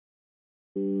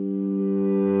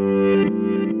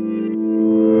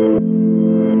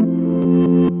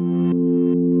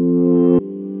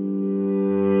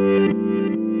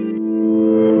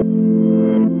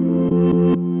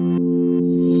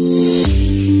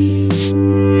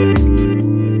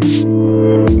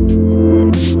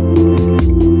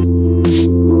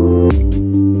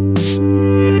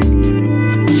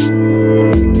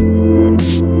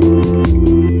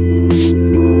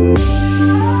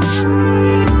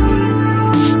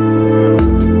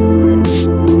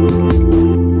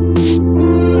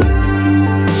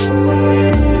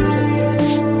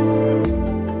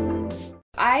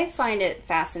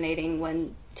fascinating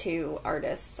when two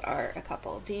artists are a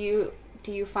couple. Do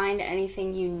you find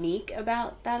anything unique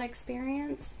about that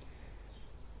experience?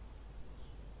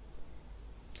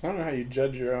 I don't know how you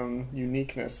judge your own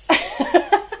uniqueness.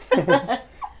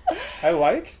 I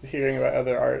like hearing about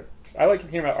other art. I like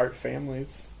hearing about art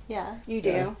families. Yeah, you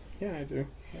do? Yeah, I do.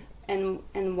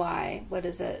 And why? What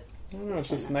is it? I don't know, it's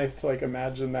just nice to, like,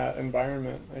 imagine that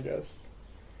environment, I guess.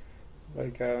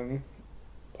 Like, I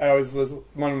always was,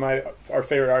 our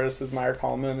favorite artists is Meyer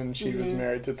Kallman, and she was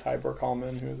married to Tibor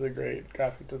Kallman, who was a great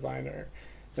graphic designer.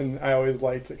 And I always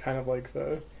liked it, kind of like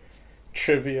the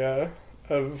trivia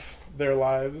of their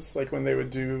lives, like when they would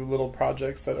do little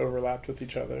projects that overlapped with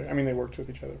each other. I mean, they worked with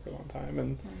each other for a long time,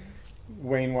 and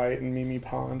Wayne White and Mimi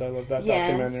Pond, I love that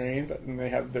documentary, and they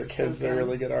have their kids are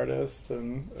really good artists,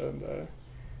 and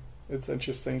it's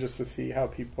interesting just to see how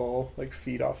people, like,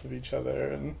 feed off of each other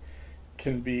and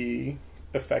can be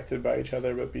affected by each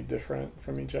other but be different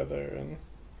from each other. And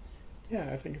yeah,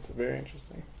 I think it's very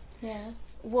interesting. Yeah.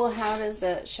 Well, how does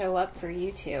it show up for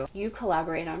you two? You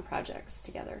collaborate on projects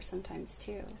together sometimes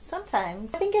too.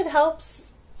 Sometimes. I think it helps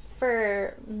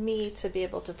for me to be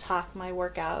able to talk my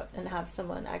work out and have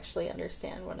someone actually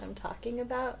understand what I'm talking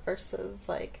about, versus,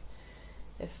 like,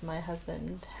 if my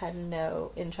husband had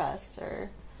no interest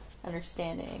or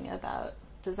understanding about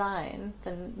design,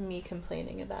 then me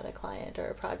complaining about a client or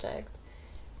a project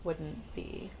wouldn't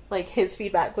be, like, his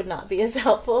feedback would not be as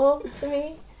helpful to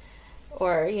me.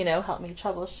 Or, you know, help me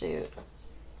troubleshoot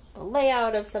the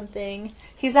layout of something.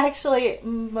 He's actually,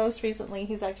 most recently,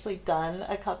 he's actually done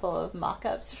a couple of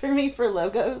mock-ups for me for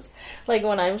logos, like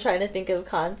when I'm trying to think of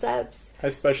concepts. I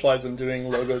specialize in doing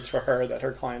logos for her that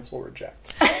her clients will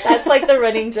reject. That's like the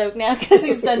running joke now, because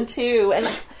he's done two,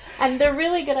 and they're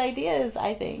really good ideas,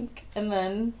 I think.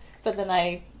 But then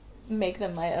I make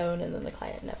them my own, and then the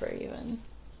client never even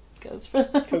goes for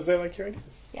them. Because they like your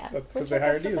ideas. Yeah. That's because they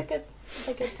hired you. It's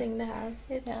a good thing to have.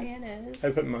 It is.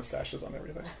 I put mustaches on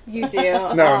everything. You do?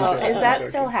 No, is that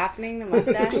still happening, the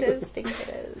mustaches? I think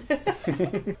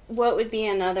it is. What would be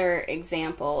another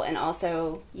example? And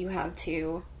also, you have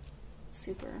two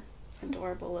super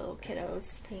adorable little kiddos.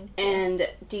 Thank you. And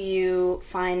do you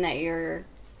find that you're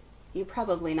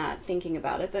probably not thinking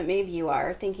about it, but maybe you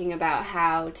are thinking about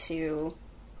how to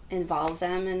involve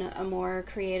them in a more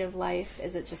creative life?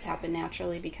 Is it just happen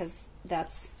naturally because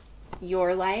that's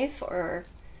your life? Or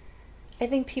I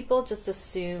think people just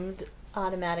assumed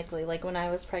automatically, like when I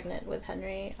was pregnant with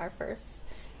Henry, our first,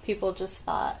 people just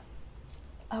thought,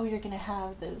 oh, you're gonna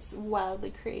have this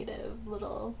wildly creative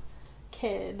little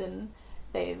kid, and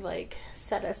they, like,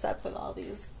 set us up with all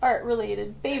these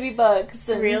art-related baby books.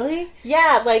 And really?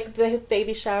 Yeah, like the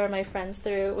baby shower my friends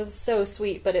threw, it was so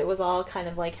sweet, but it was all kind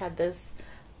of like had this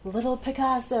little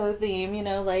Picasso theme, you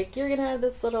know, like, you're gonna have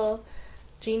this little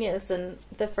genius. And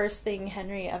the first thing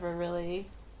Henry ever really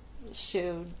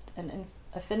showed an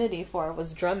affinity for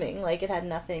was drumming. Like, it had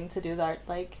nothing to do with art.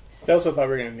 Like, they also thought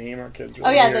we were going to name our kids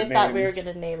really they weird thought names. we were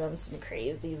going to name him some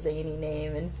crazy zany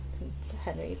name, and it's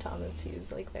Henry Thomas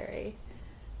Hughes, like, very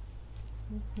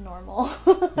normal.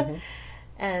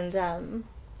 And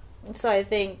so I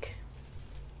think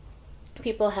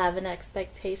people have an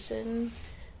expectation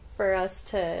for us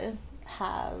to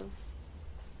have,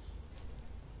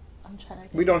 I'm trying to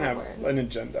think we don't of have the word. an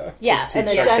agenda. Yeah, to an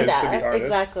teach our agenda. kids to be artists.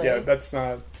 Exactly. Yeah, that's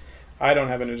not. I don't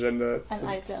have an agenda. And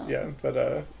I don't. Yeah,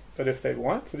 but if they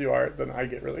want to do art, then I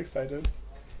get really excited.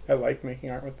 I like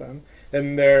making art with them.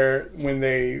 And when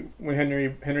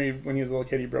Henry when he was a little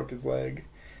kid, he broke his leg,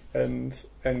 and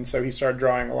so he started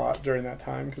drawing a lot during that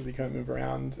time because he couldn't move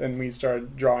around, and we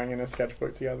started drawing in a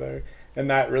sketchbook together. And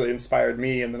that really inspired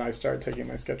me, and then I started taking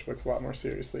my sketchbooks a lot more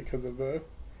seriously because of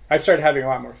I started having a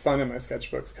lot more fun in my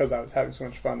sketchbooks because I was having so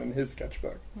much fun in his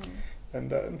sketchbook.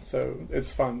 And so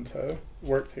it's fun to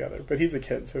work together. But he's a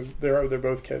kid, so they're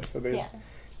both kids, so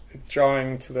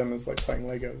drawing to them is like playing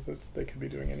Legos. They could be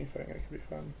doing anything. It could be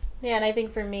fun. Yeah, and I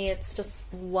think for me it's just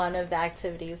one of the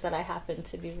activities that I happen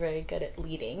to be very good at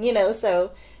leading, you know,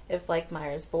 so if, like,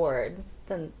 Meyer's bored,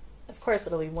 then of course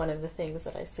it'll be one of the things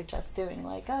that I suggest doing,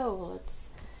 like, oh, well, let's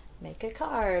make a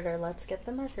card, or let's get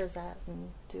the markers out and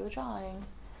do a drawing.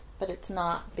 But it's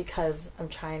not because I'm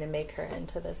trying to make her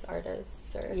into this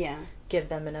artist, or give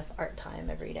them enough art time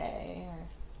every day,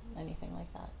 or anything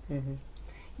like that. Mm-hmm.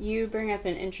 You bring up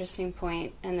an interesting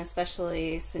point, and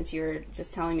especially since you were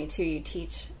just telling me too, you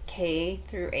teach K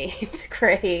through 8th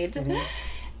grade.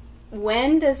 Mm-hmm.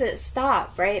 When does it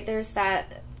stop, right? There's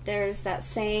that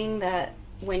saying that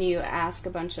when you ask a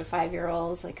bunch of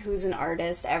 5-year-olds, like, who's an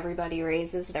artist, everybody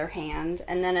raises their hand.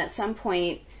 And then at some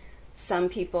point, some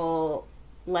people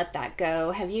let that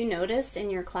go. Have you noticed in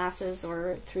your classes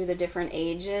or through the different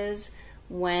ages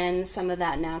when some of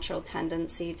that natural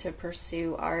tendency to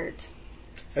pursue art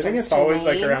I think it's always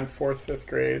like around 4th, 5th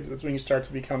grade. That's when you start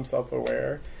to become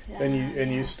self-aware. Yeah,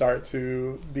 and you start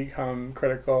to become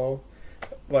critical,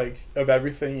 like, of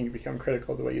everything. You become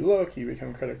critical of the way you look. You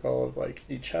become critical of, like,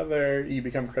 each other. You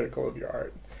become critical of your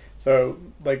art. So,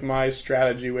 like, my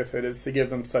strategy with it is to give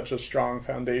them such a strong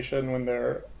foundation when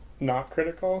they're not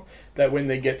critical, that when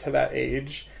they get to that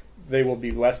age, they will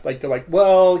be less, like, they're like,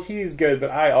 well, he's good,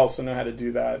 but I also know how to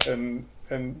do that. And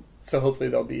so hopefully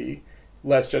they'll be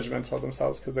less judgmental of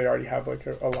themselves because they already have, like,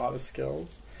 a lot of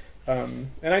skills. And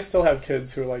I still have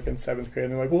kids who are, like, in 7th grade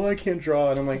and they're like, well, I can't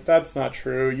draw. And I'm like, that's not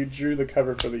true. You drew the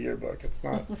cover for the yearbook. It's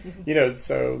not,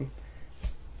 so,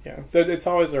 yeah. It's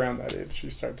always around that age you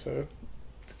start to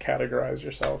categorize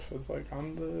yourself as, like,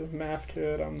 I'm the math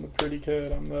kid, I'm the pretty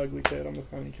kid, I'm the ugly kid, I'm the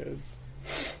funny kid.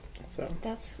 So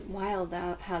that's wild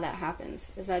how that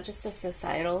happens. Is that just a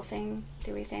societal thing,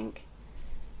 do we think?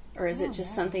 Or is it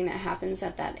just something that happens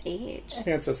at that age? I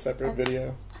think it's a separate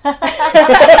video.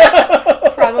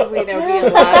 Probably there'll be a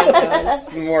lot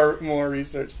of those. More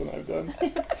research than I've done.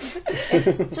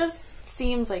 It just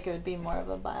seems like it would be more of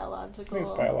a biological. I think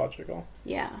it's biological.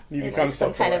 Yeah. You become like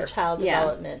some self-aware. kind of child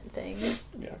development thing.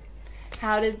 Yeah.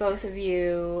 How did both of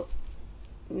you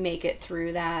make it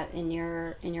through that in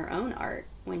your own art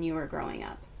when you were growing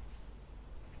up?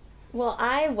 Well,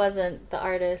 I wasn't the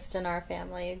artist in our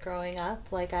family growing up.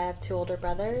 Like, I have 2 older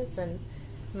brothers, and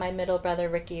my middle brother,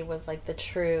 Ricky, was, like, the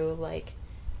true, like,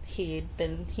 he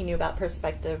knew about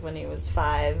perspective when he was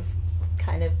 5,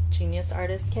 kind of genius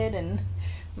artist kid, and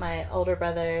my older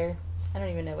brother, I don't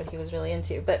even know what he was really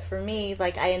into. But for me,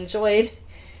 like, I enjoyed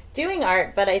doing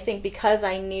art, but I think because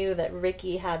I knew that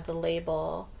Ricky had the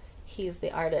label, he's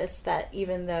the artist, that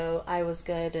even though I was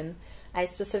good, and I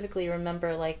specifically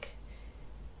remember, like,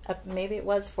 maybe it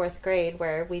was 4th grade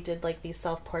where we did, like, these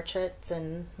self-portraits,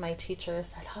 and my teacher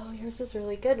said, oh, yours is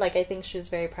really good. Like, I think she was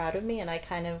very proud of me, and I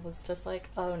kind of was just like,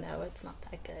 oh no, it's not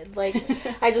that good. Like,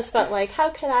 I just felt like, how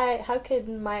could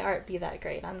my art be that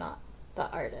great? I'm not the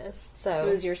artist. So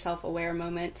it was your self-aware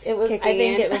moment. It was. I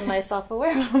think it was my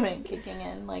self-aware moment kicking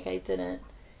in. Like, I didn't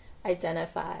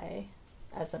identify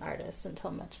as an artist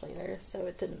until much later, so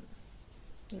it didn't.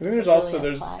 I think there's also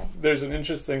there's an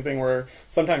interesting thing where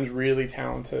sometimes really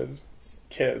talented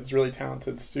kids, really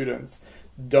talented students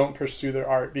don't pursue their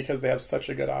art because they have such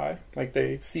a good eye. Like,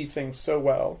 they see things so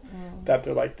well that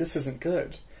they're like, this isn't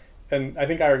good. And I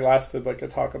think Ira Glass did, like, a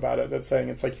talk about it that's saying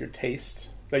it's like your taste,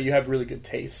 that you have really good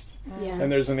taste. Yeah.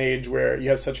 And there's an age where you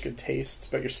have such good taste,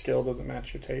 but your skill doesn't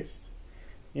match your taste.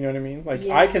 You know what I mean? Like,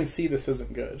 I can see this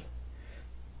isn't good,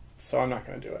 so I'm not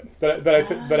going to do it.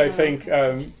 But I think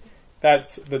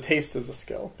that's the taste is a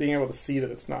skill. Being able to see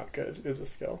that it's not good is a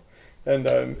skill,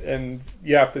 and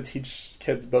you have to teach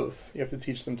kids both. You have to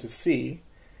teach them to see,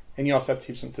 and you also have to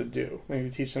teach them to do. And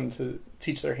you teach them to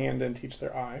teach their hand and teach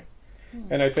their eye.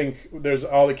 And I think there's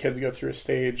all the kids go through a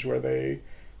stage where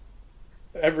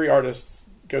every artist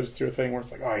goes through a thing where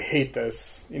it's like, oh, I hate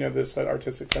this. That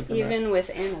artistic temperament. Even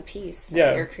within a piece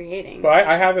that you're creating. But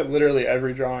I have it literally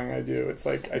every drawing I do. It's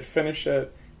like I finish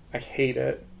it, I hate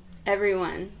it.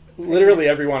 Everyone. Literally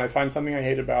everyone. I find something I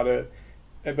hate about it,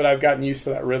 but I've gotten used to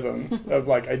that rhythm of,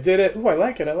 like, I did it. Ooh, I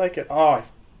like it. Oh,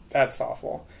 that's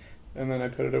awful. And then I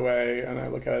put it away, and I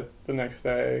look at it the next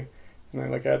day, and I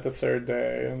look at it the 3rd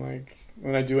day, and, like,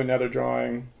 then I do another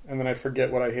drawing, and then I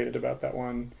forget what I hated about that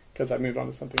one because I moved on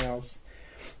to something else.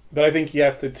 But I think you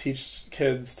have to teach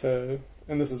kids to,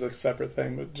 and this is a separate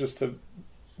thing, but just to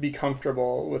be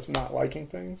comfortable with not liking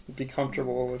things, be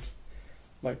comfortable with,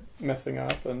 like, messing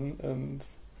up, and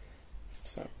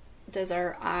so. Does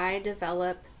our eye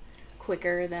develop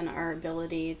quicker than our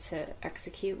ability to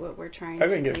execute what we're trying to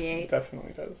create? I think it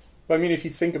definitely does. But I mean, if you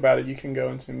think about it, you can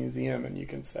go into a museum and you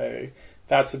can say,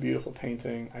 that's a beautiful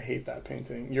painting, I hate that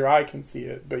painting. Your eye can see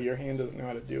it, but your hand doesn't know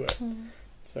how to do it.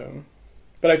 So,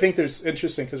 but I think there's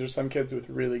interesting because there's some kids with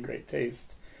really great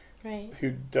taste, right,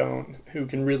 who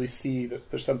can really see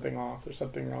that there's something off, there's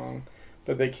something wrong,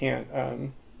 but they can't,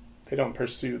 they don't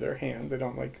pursue their hand. They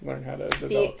don't, like, learn how to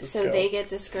develop the skill. So they get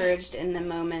discouraged in the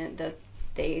moment that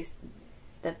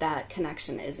that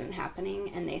connection isn't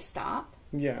happening, and they stop.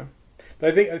 Yeah,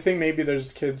 but I think maybe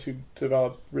there's kids who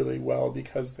develop really well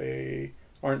because they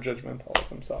aren't judgmental of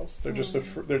themselves. They're just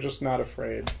they're just not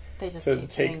afraid. They just keep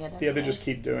doing it. Yeah, they just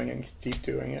keep doing it and keep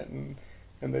doing it, and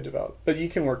they develop. But you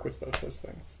can work with both those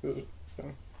things.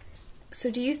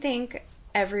 So do you think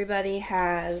everybody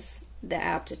has the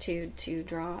aptitude to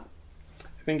draw?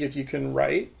 I think if you can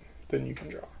write, then you can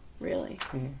draw. Really?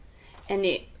 Mm-hmm. And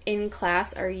in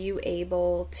class, are you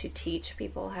able to teach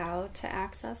people how to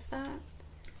access that?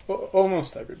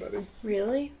 Almost everybody.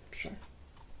 Really? Sure.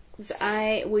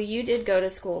 You did go to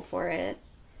school for it.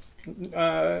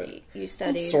 You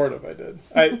studied. Sort of, I did.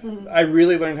 I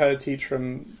really learned how to teach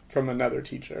from another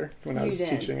teacher when I was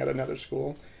teaching at another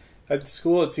school. At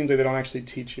school, it seems like they don't actually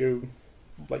teach you,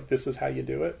 like, this is how you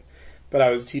do it. But I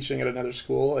was teaching at another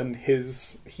school, and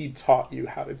he taught you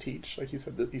how to teach. Like, he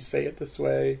said that you say it this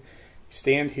way, you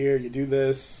stand here, you do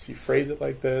this, you phrase it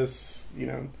like this,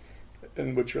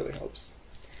 and which really helps.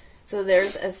 So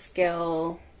there's a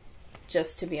skill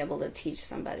just to be able to teach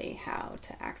somebody how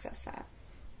to access that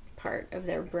part of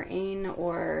their brain,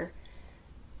 or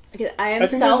I am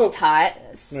self-taught,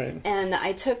 right. And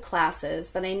I took classes,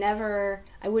 but I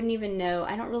wouldn't even know,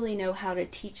 I don't really know how to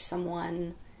teach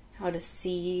someone how to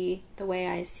see the way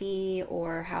I see,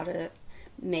 or how to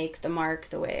make the mark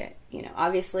the way,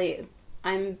 obviously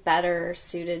I'm better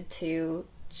suited to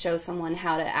show someone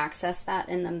how to access that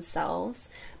in themselves,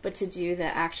 but to do the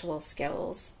actual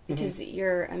skills, because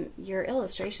your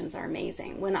illustrations are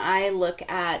amazing. When I look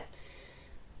at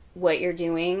what you're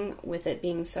doing with it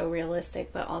being so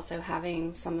realistic, but also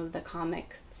having some of the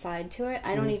comic side to it,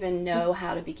 I don't even know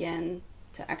how to begin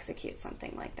to execute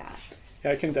something like that.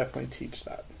 Yeah, I can definitely teach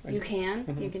that. You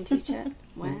can? You can teach it?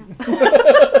 Wow.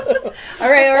 All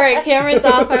right, camera's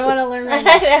off. I want to learn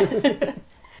right now.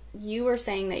 You were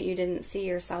saying that you didn't see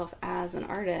yourself as an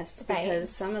artist because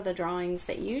some of the drawings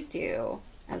that you do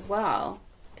as well,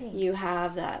 you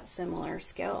have that similar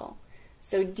skill.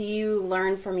 So do you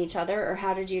learn from each other, or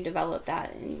how did you develop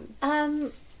that? I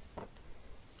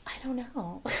don't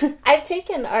know. I've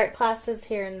taken art classes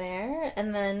here and there,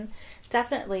 and then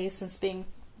definitely since being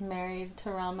married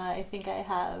to Rama, I think I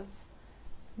have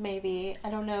maybe, I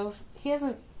don't know if he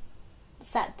hasn't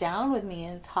sat down with me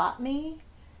and taught me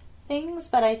things,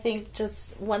 but I think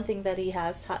just one thing that he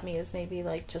has taught me is maybe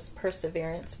like just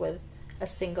perseverance with a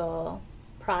single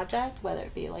project, whether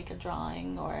it be like a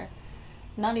drawing or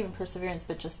not even perseverance,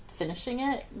 but just finishing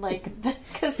it. Like,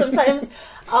 because sometimes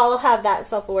I'll have that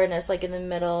self-awareness, like in the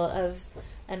middle of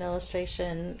an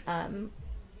illustration,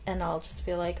 and I'll just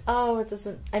feel like, oh,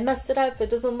 I messed it up. It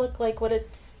doesn't look like what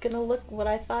it's going to look, what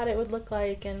I thought it would look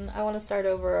like. And I want to start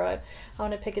over, or I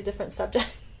want to pick a different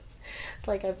subject.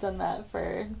 Like, I've done that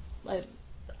for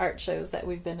art shows that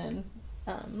we've been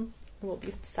in. We'll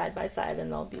be side by side,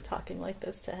 and I'll be talking like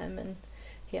this to him, and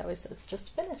he always says,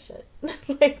 just finish it.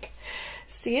 Like,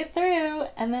 see it through,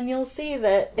 and then you'll see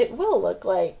that it will look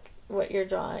like what you're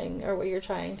drawing or what you're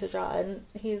trying to draw. And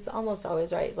he's almost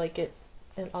always right. Like, it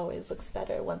always looks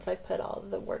better once I put all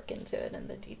the work into it and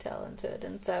the detail into it.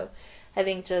 And so I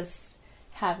think just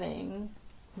having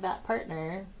that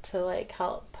partner to, like,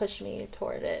 help push me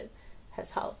toward it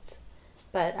has helped.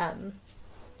 But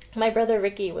my brother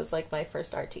Ricky was, like, my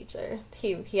first art teacher.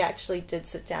 He actually did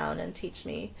sit down and teach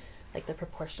me, like, the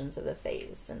proportions of the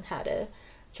face and how to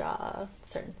draw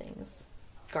certain things.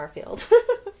 Garfield.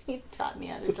 He taught me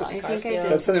how to draw Garfield. I think I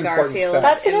did That's an Garfield. important step.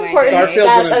 That's an important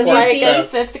Garfield's step an as, like, important a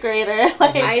fifth grader.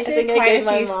 Like, I did quite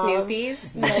a few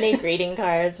Snoopies. Many greeting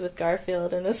cards with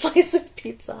Garfield and a slice of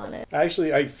pizza on it. I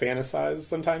fantasize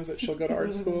sometimes that she'll go to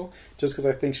art school just because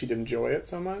I think she'd enjoy it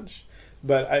so much.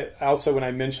 But I also, when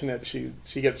I mention it,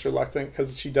 she gets reluctant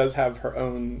because she does have her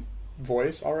own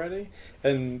voice already,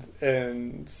 and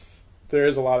there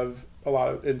is a lot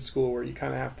of in school where you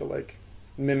kind of have to, like,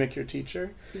 mimic your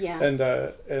teacher. Yeah. And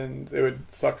it would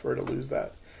suck for her to lose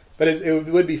that. But it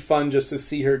would be fun just to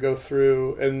see her go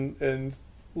through and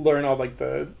learn all, like,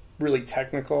 the really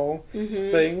technical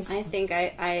things. I think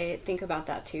I think about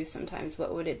that too sometimes.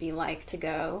 What would it be like to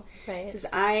go? Right. Because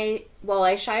I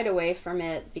shied away from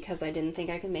it because I didn't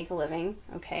think I could make a living.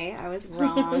 Okay, I was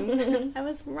wrong. I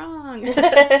was wrong.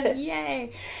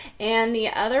 Yay. And the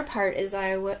other part is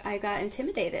I got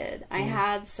intimidated. I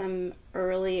had some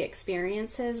early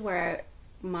experiences where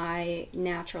my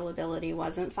natural ability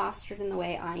wasn't fostered in the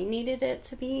way I needed it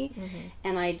to be.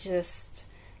 And I just,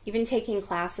 even taking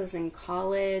classes in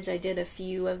college, I did a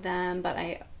few of them, but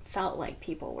I felt like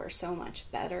people were so much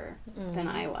better than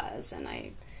I was. And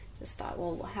I just thought,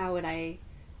 well, how would I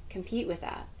compete with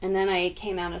that? And then I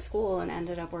came out of school and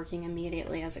ended up working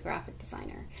immediately as a graphic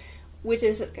designer, which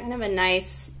is kind of a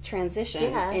nice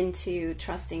transition into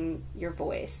trusting your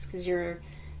voice, because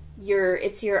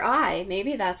it's your eye.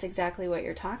 Maybe that's exactly what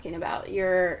you're talking about.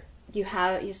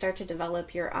 You start to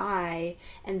develop your eye,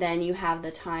 and then you have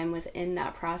the time within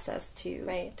that process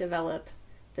to develop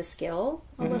the skill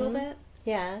a little bit.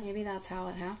 Yeah. Maybe that's how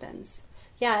it happens.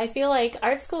 Yeah, I feel like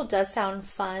art school does sound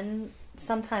fun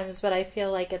sometimes, but I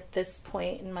feel like at this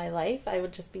point in my life, I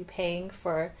would just be paying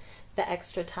for the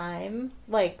extra time,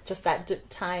 like just that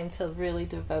time to really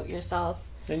devote yourself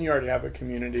and you already have a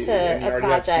community to and you a already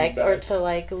have project or feedback. to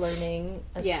like learning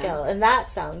a skill. And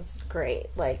that sounds great,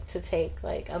 like to take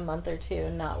like a month or two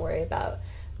and not worry about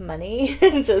money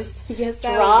and just Yes,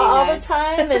 that draw would be all nice. the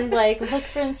time and like look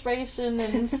for inspiration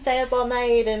and stay up all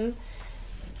night and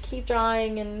keep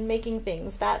drawing and making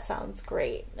things. That sounds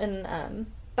great. And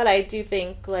but I do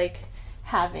think like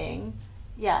having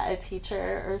a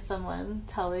teacher or someone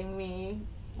telling me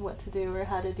what to do or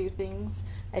how to do things,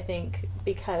 I think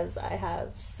because I have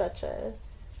such a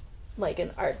like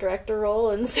an art director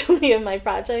role in so many of my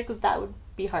projects, that would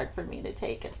be hard for me to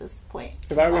take at this point.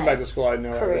 If I went back to school, I know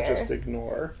I would career. just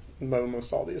ignore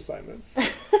almost all the assignments.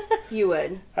 You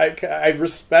would. I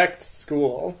respect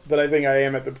school, but I think I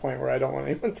am at the point where I don't want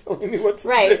anyone telling me what to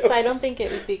Right, do. so I don't think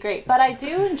it would be great. But I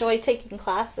do enjoy taking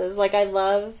classes. Like I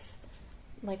love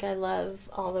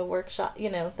all the workshop,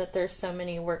 that there's so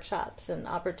many workshops and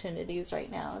opportunities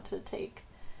right now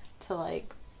to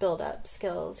like build up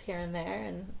skills here and there,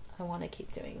 and I want to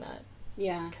keep doing that.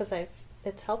 Yeah. Because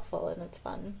it's helpful and it's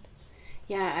fun.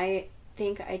 Yeah, I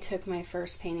think I took my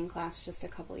first painting class just a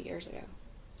couple of years ago.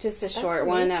 Just a That's short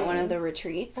one at one amazing. of the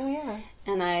retreats. Oh yeah.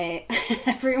 And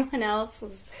everyone else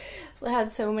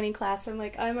had so many classes. I'm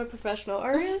like, I'm a professional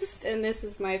artist, and this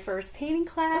is my first painting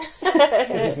class.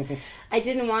 Because I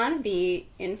didn't want to be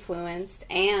influenced,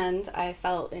 and I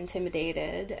felt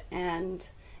intimidated, and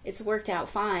it's worked out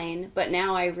fine. But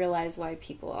now I realize why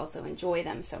people also enjoy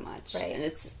them so much. Right. And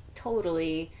it's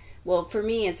totally, well, for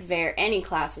me, any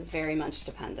class is very much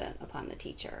dependent upon the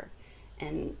teacher.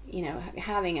 And,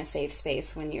 having a safe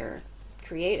space when you're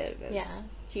creative is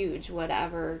huge,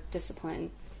 whatever discipline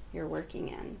you're working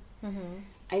in. Mm-hmm.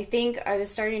 I think I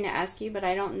was starting to ask you, but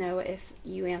I don't know if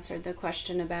you answered the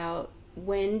question about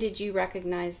when did you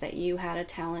recognize that you had a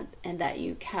talent and that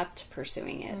you kept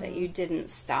pursuing it, that you didn't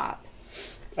stop?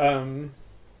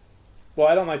 Well,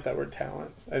 I don't like that word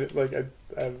talent. I have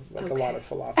a lot of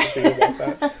philosophy about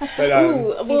that. But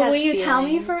Ooh, well, will you tell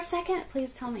me feelings. for a second?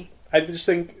 Please tell me. I just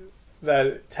think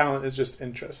that talent is just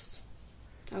interest.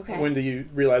 Okay. When do you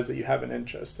realize that you have an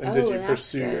interest, and did you that's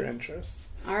pursue good. your interest?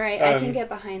 All right, I can get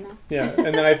behind that. Yeah,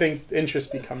 and then I think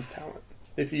interest becomes talent.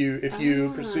 If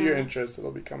you pursue your interest,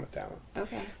 it'll become a talent.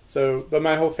 Okay. So, but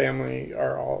my whole family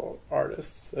are all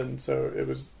artists, and so it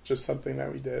was just something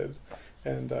that we did,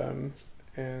 and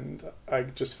I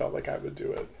just felt like I would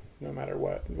do it no matter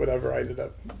whatever I ended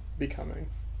up becoming.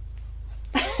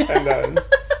 And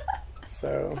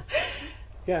so,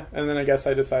 yeah, and then I guess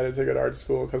I decided to go to art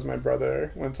school because my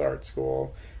brother went to art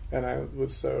school, and I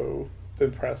was so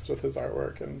impressed with his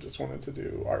artwork and just wanted to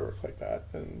do artwork like that.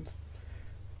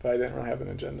 But I didn't really have an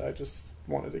agenda. I just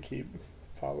wanted to keep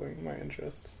following my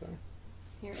interests. So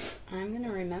I'm going to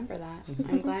remember that.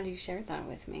 I'm glad you shared that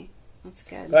with me. That's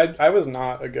good. I was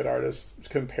not a good artist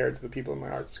compared to the people in my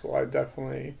art school. I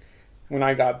definitely, when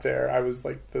I got there, I was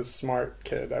like the smart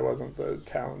kid. I wasn't the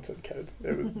talented kid.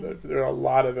 There were a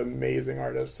lot of amazing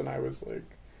artists, and I was like,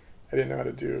 I didn't know how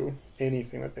to do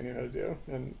anything that they knew how to do.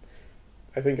 And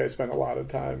I think I spent a lot of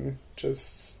time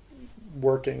just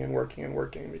working and working and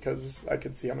working because I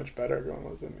could see how much better everyone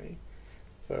was than me.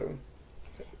 So.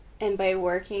 And by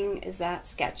working, is that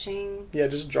sketching? Yeah,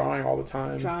 just drawing all the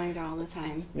time. Drawing all the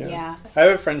time. Yeah. I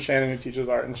have a friend, Shannon, who teaches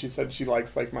art, and she said she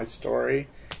likes like my story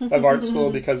of art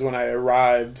school because when I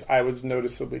arrived, I was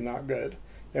noticeably not good,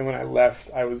 and when I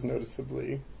left, I was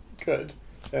noticeably good.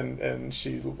 And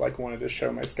she like wanted to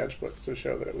show my sketchbooks to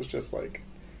show that it was just like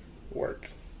work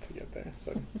to get there.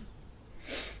 So.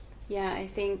 Yeah, I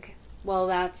think. Well,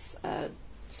 that's a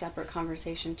separate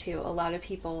conversation too. A lot of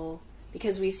people,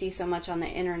 because we see so much on the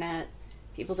internet,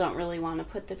 people don't really want to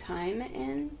put the time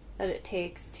in that it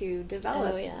takes to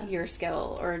develop your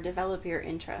skill or develop your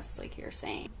interest, like you're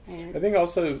saying. I think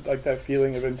also like that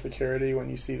feeling of insecurity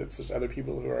when you see that there's other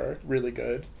people who are really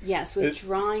good. Yes, with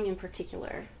drawing in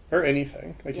particular. Or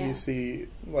anything. Like you see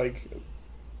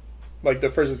like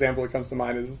the first example that comes to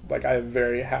mind is like I have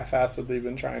very half-assedly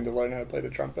been trying to learn how to play the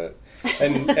trumpet,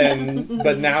 and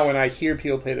but now when I hear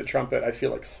people play the trumpet, I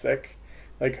feel like sick.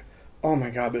 Like, oh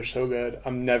my god, they're so good.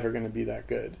 I'm never going to be that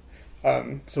good.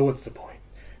 So what's the point?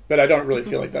 But I don't really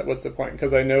feel like that. What's the point?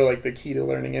 Because I know like the key to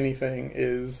learning anything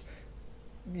is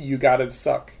you got to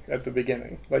suck at the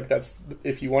beginning. Like that's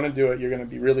if you want to do it, you're going to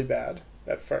be really bad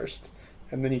at first,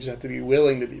 and then you just have to be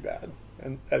willing to be bad.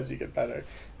 and as you get better.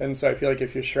 And so I feel like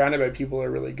if you're surrounded by people who are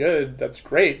really good, that's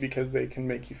great because they can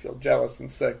make you feel jealous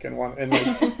and sick and want and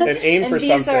aim for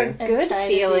these something. Are good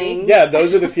feelings. Yeah,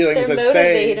 those are the feelings that motivators.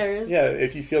 say, yeah,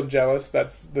 if you feel jealous,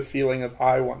 that's the feeling of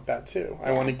I want that too.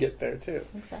 I want to get there too.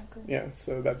 Exactly. Yeah,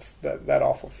 so that's that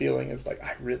awful feeling is like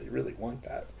I really, really want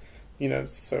that.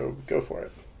 So go for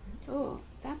it. Oh,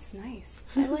 that's nice.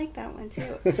 I like that one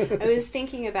too. I was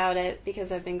thinking about it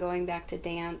because I've been going back to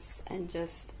dance and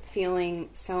just feeling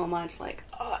so much like,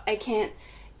 oh, I can't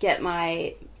get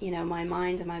my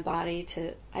mind and my body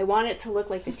to, I want it to look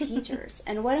like the teachers.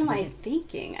 And what am I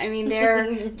thinking? I mean,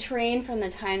 they're trained from the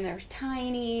time they're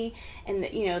tiny and,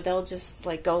 they'll just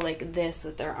like go like this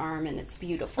with their arm and it's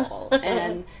beautiful.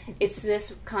 And it's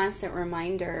this constant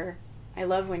reminder. I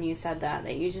love when you said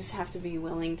that you just have to be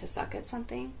willing to suck at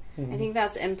something. I think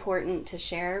that's important to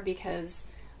share because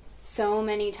so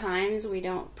many times we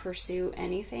don't pursue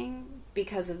anything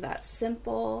because of that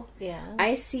simple. Yeah.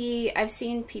 I've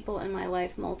seen people in my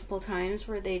life multiple times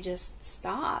where they just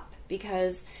stop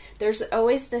because there's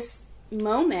always this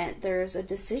moment, there's a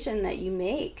decision that you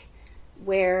make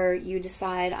where you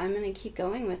decide I'm going to keep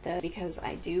going with it because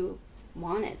I do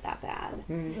want it that bad.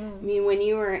 Mm-hmm. I mean, when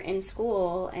you were in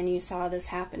school and you saw this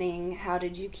happening, how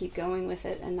did you keep going with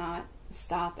it and not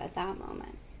stop at that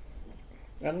moment?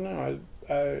 I don't know.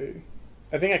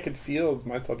 I think I could feel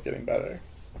myself getting better.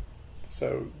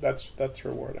 So that's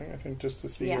rewarding, I think, just to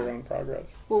see your own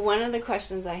progress. Well, one of the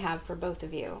questions I have for both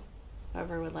of you,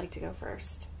 whoever would like to go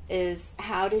first, is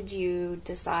how did you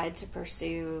decide to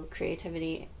pursue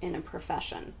creativity in a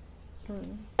profession?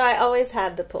 I always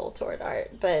had the pull toward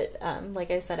art, but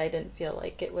like I said, I didn't feel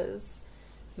like it was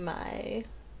my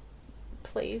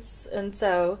place. And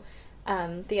so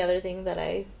the other thing that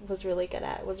I was really good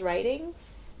at was writing.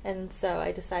 And so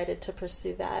I decided to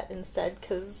pursue that instead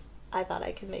because I thought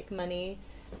I could make money.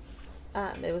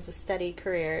 It was a steady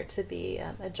career to be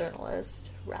a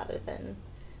journalist rather than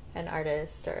an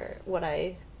artist or what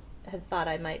I had thought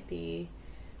I might be.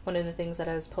 One of the things that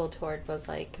I was pulled toward was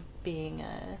like being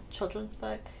a children's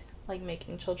book, like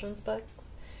making children's books.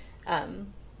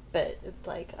 But it's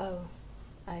like,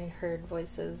 I heard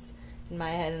voices in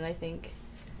my head and I think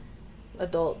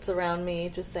adults around me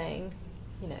just saying,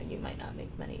 you might not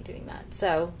make money doing that.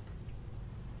 So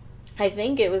I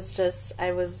think it was just,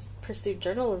 I pursued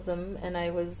journalism and I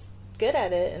was good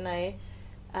at it and I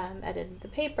edited the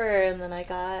paper and then I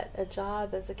got a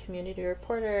job as a community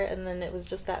reporter and then it was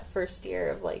just that first year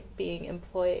of like being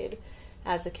employed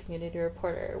as a community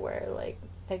reporter where like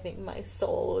I think my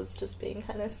soul was just being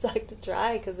kind of sucked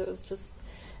dry because it was just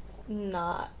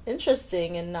not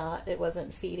interesting and it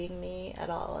wasn't feeding me at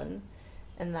all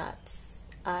and that's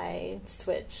I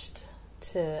switched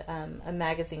to a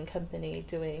magazine company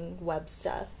doing web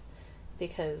stuff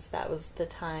because that was the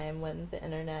time when the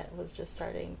internet was just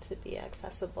starting to be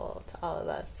accessible to all of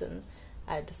us and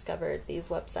I discovered these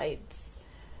websites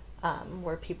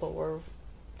where people were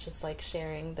just like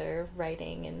sharing their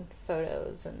writing and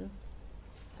photos and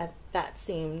that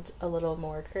seemed a little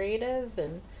more creative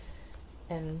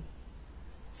and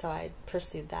so I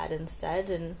pursued that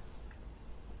instead and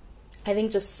I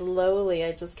think just slowly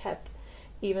I just kept,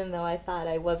 even though I thought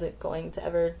I wasn't going to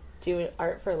ever do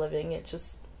art for a living, it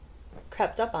just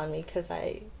crept up on me because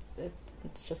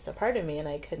it's just a part of me and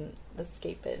I couldn't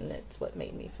escape it and it's what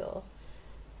made me feel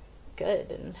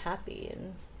good and happy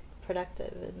and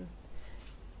productive and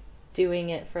doing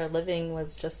it for a living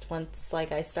was just once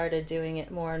like I started doing it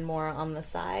more and more on the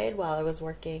side while I was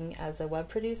working as a web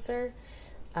producer.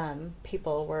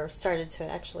 People started to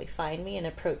actually find me and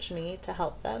approach me to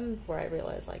help them where I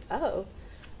realized like, I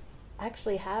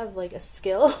actually have like a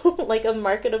skill, like a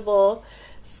marketable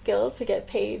skill to get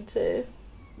paid to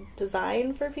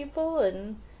design for people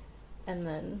and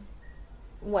then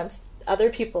once other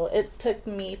people, it took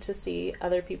me to see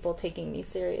other people taking me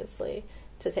seriously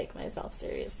to take myself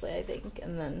seriously, I think,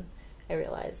 and then I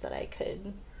realized that I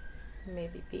could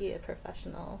maybe be a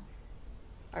professional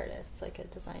artist, like a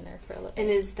designer for a living. And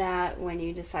is that when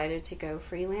you decided to go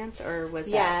freelance or was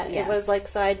that? Yeah, it was like,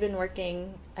 so I had been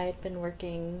working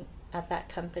at that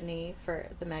company for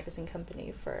the magazine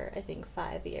company for I think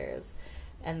 5 years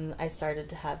and I started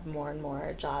to have more and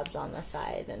more jobs on the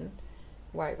side and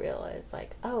where I realized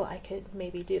like, I could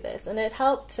maybe do this and it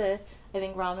helped to, I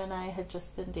think Rama and I had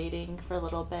just been dating for a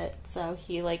little bit so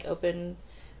he like opened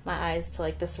my eyes to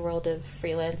like this world of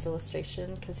freelance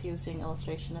illustration because he was doing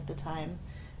illustration at the time.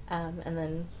 And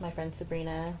then my friend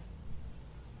Sabrina,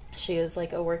 she was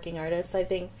like a working artist. I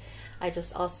think I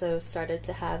just also started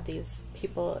to have these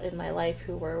people in my life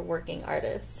who were working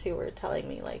artists who were telling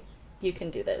me like, you can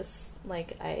do this.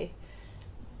 Like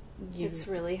It's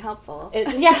really helpful.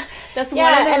 Yeah. That's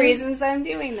one of the reasons I'm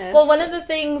doing this. Well, one of the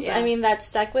things, I mean, that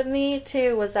stuck with me,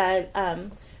 too, was that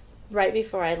right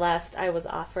before I left, I was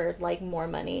offered, like, more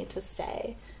money to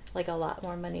stay. Like, a lot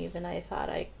more money than I thought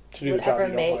I would ever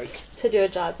make. To do a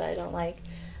job that I don't like.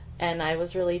 And I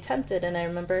was really tempted. And I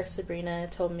remember Sabrina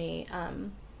told me,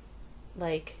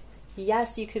 like,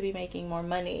 yes, you could be making more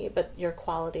money, but your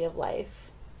quality of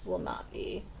life will not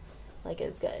be, like,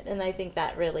 as good. And I think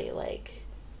that really, like,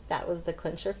 that was the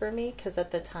clincher for me, because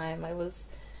at the time I was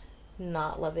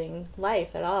not loving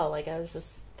life at all. Like, I was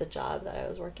just, the job that I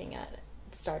was working at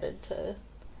started to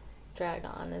drag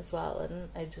on as well, and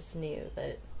I just knew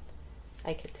that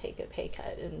I could take a pay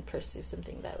cut and pursue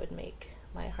something that would make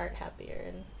my heart happier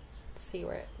and see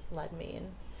where it led me.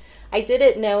 And I did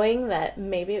it knowing that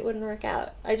maybe it wouldn't work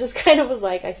out. I just kind of was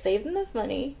like, I saved enough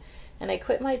money and I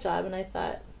quit my job, and I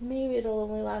thought maybe it'll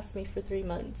only last me for 3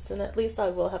 months, and at least I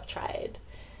will have tried.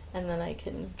 And then I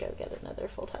can go get another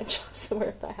full-time job somewhere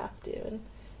if I have to. And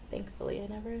thankfully, I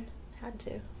never had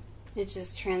to. It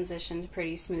just transitioned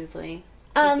pretty smoothly.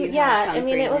 Yeah, I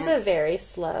mean, it was a very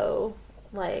slow,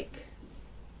 like,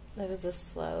 it was a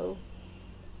slow,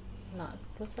 not,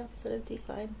 what's the opposite of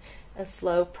decline? A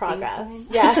slow progress.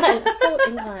 Incline. Yeah, slow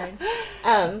incline.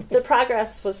 The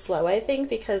progress was slow, I think,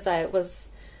 because I was,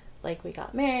 like, we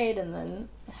got married and then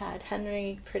had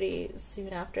Henry pretty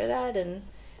soon after that, and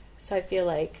so I feel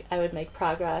like I would make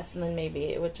progress, and then maybe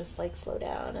it would just, like, slow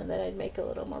down, and then I'd make a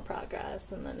little more progress,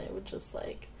 and then it would just,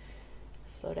 like,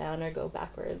 slow down or go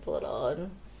backwards a little.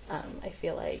 And I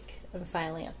feel like I'm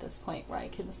finally at this point where I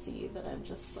can see that I'm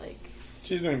just, like...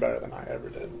 She's doing better than I ever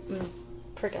did.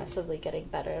 Progressively getting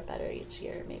better and better each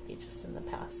year, maybe just in the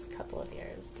past couple of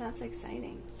years. That's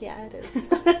exciting. Yeah, it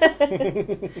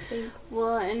is.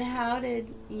 Well, and how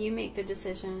did you make the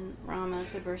decision, Rama,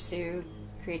 to pursue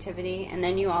creativity, and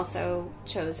then you also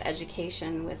chose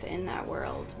education within that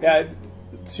world? Right? Yeah,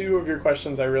 two of your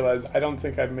questions I realized I don't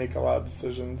think I'd make a lot of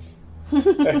decisions.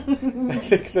 I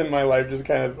think that my life just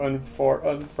kind of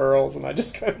unfurls and I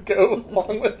just kind of go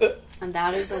along with it. And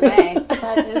that is a way.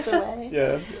 That is a way.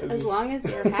 Yeah. As long as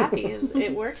you're happy,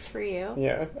 it works for you.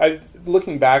 Yeah.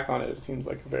 Looking back on it, it seems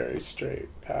like a very straight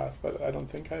path, but I don't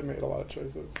think I made a lot of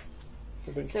choices.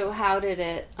 So how did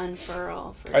it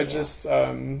unfurl for you? I just,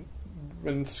 in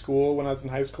school, when I was in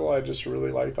high school, I just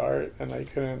really liked art, and I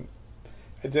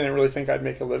didn't really think I'd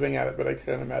make a living at it, but I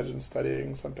couldn't imagine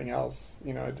studying something else.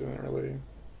 You know,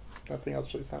 nothing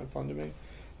else really sounded fun to me.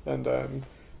 And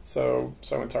so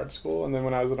I went to art school, and then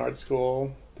when I was in art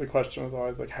school, the question was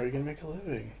always like, how are you going to make a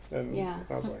living? And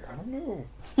I was like, I don't know.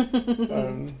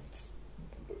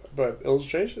 But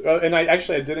illustration, and I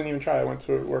didn't even try. I went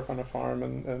to work on a farm,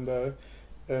 and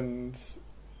then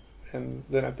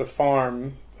at the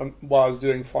farm, while I was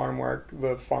doing farm work,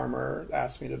 the farmer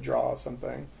asked me to draw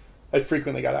something. I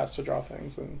frequently got asked to draw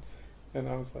things, and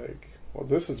I was like, well,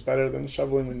 this is better than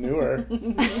shoveling manure.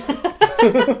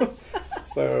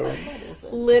 So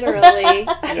literally.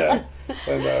 Yeah.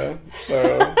 And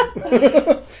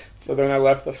so then I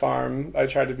left the farm. I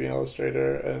tried to be an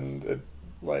illustrator, and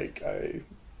I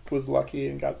was lucky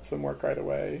and got some work right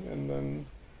away. And then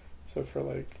so for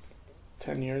like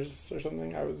 10 years or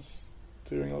something, I was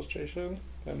doing illustration,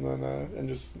 and then and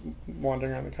just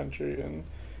wandering around the country and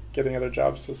getting other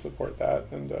jobs to support that,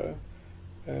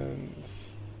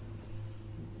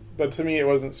 but to me it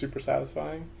wasn't super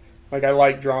satisfying. Like, I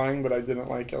liked drawing, but I didn't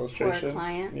like illustration. For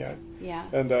clients. Yeah.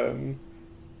 And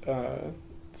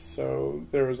so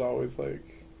there was always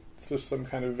like just some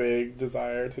kind of vague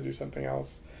desire to do something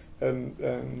else,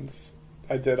 and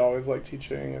I did always like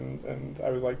teaching, and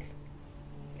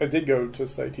I did go to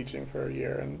study teaching for a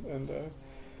year, and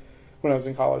when I was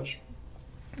in college.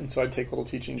 And so I'd take little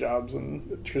teaching jobs,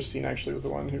 and Christine actually was the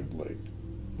one who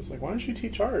was like, why don't you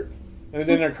teach art? And it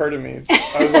didn't occur to me.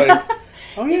 I was like,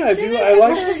 oh yeah, I do. I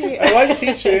like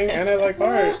teaching and I like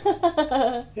art.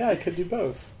 Yeah, I could do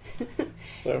both.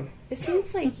 So it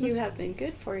seems like you have been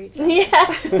good for each other. Yeah.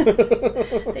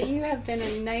 That you have been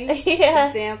a nice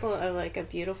example of like a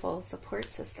beautiful support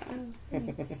system.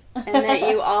 And that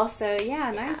you also,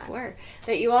 nice work.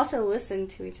 That you also listen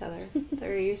to each other.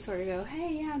 Where you sort of go,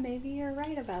 hey, yeah, maybe you're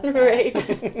right about that.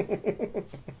 Right.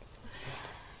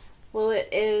 Well,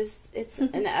 it's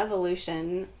an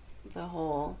evolution, the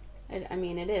whole.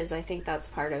 It is. I think that's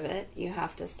part of it. You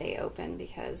have to stay open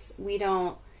because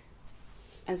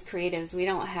as creatives, we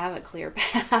don't have a clear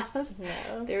path.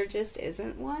 No. There just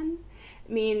isn't one.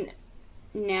 I mean,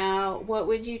 now, what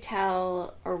would you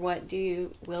tell, or will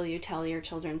you tell your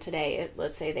children today?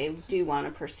 Let's say they do want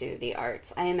to pursue the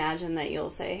arts. I imagine that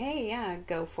you'll say, hey, yeah,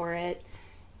 go for it.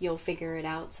 You'll figure it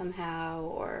out somehow,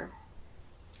 or...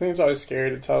 think it's always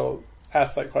scary to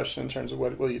ask that question in terms of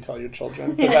what will you tell your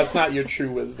children, because that's not your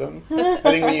true wisdom. I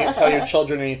think when you tell your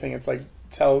children anything, it's like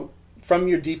tell from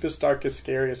your deepest, darkest,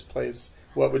 scariest place.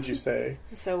 What would you say?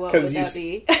 So what would that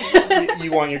be?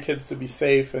 You want your kids to be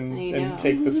safe and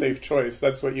take the safe choice.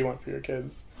 That's what you want for your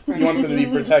kids. Right. You want them to be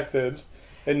protected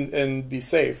and be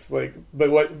safe.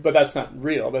 But that's not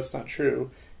real. That's not true.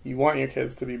 You want your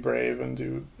kids to be brave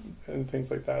and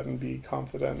things like that and be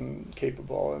confident and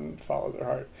capable and follow their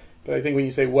heart. But I think when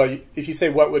you say if you say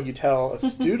what would you tell a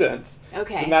student,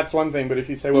 okay, then that's one thing. But if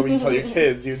you say what would you tell your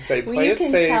kids, you'd say play it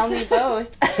safe. You can tell me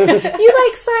both. You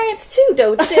like science too,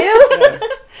 don't you? Yeah.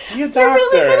 Be a doctor. You're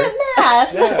really good at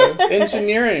math. Yeah,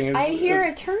 engineering is. I hear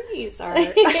attorneys are.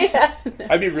 Yeah.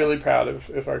 I'd be really proud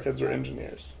if our kids were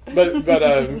engineers. But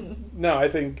no,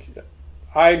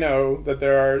 I know that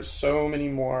there are so many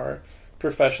more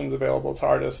professions available to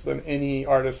artists than any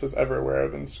artist is ever aware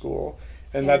of in school.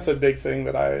 And that's a big thing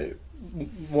that I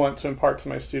want to impart to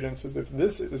my students is if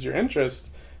this is your interest,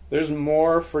 there's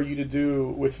more for you to do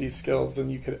with these skills than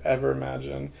you could ever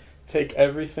imagine. Take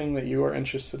everything that you are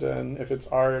interested in, if it's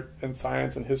art and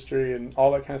science and history and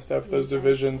all that kind of stuff, those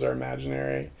divisions are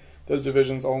imaginary. Those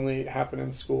divisions only happen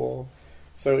in school.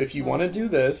 So if you want to do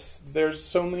this, there's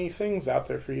so many things out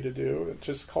there for you to do.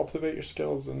 Just cultivate your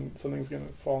skills and something's going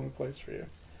to fall into place for you.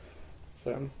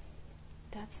 So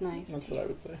that's nice. That's what I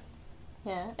would say.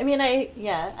 Yeah, I mean, I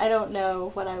don't know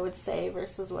what I would say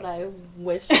versus what I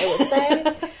wish I would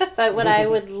say, but what I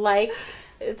would like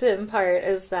to impart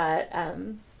is that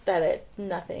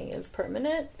nothing is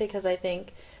permanent, because I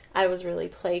think I was really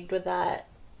plagued with that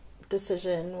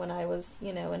decision when I was,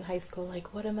 in high school,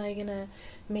 like, what am I gonna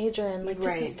major in? Like,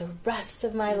 this is the rest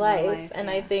of my life.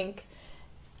 And I think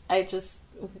I just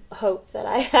hope that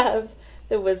I have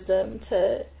the wisdom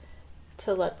to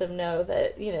let them know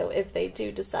that, if they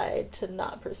do decide to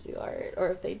not pursue art, or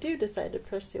if they do decide to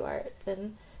pursue art,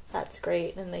 then that's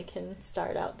great, and they can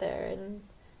start out there and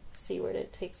see where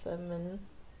it takes them and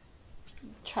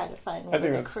try to find one of the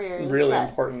careers. I think that's really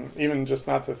important, even just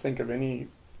not to think of anything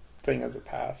as a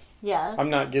path. Yeah. I'm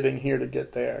not getting here to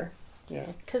get there. Yeah.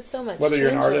 Because so much whether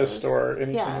changes. You're an artist or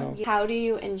anything else. How do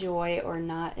you enjoy or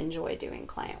not enjoy doing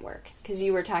client work? Because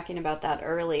you were talking about that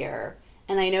earlier.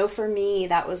 And I know for me,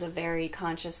 that was a very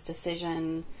conscious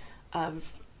decision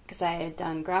because I had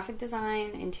done graphic design,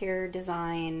 interior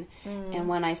design, and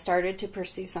when I started to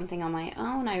pursue something on my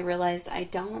own, I realized I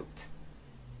don't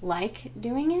like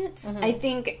doing it. Mm-hmm. I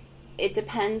think it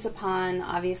depends upon,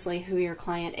 obviously, who your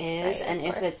client is, right, and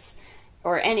if it's,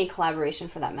 or any collaboration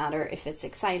for that matter, if it's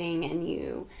exciting and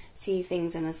you see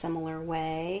things in a similar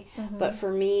way. Mm-hmm. But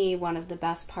for me, one of the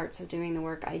best parts of doing the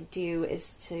work I do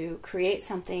is to create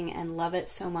something and love it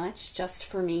so much just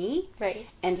for me. Right.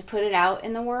 And to put it out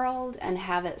in the world and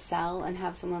have it sell and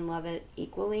have someone love it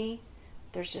equally.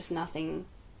 There's just nothing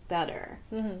better.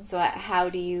 Mm-hmm. So how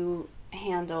do you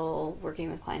handle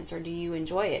working with clients, or do you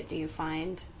enjoy it? Do you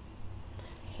find...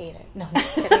 Hate it. No, I'm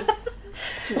just kidding.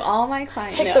 To all my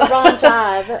clients. Pick the wrong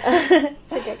job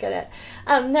to get good at.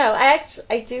 No,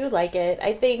 I do like it.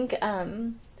 I think,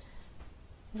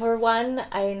 for one,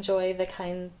 I enjoy the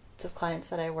kinds of clients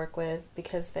that I work with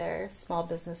because they're small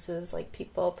businesses, like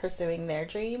people pursuing their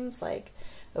dreams, like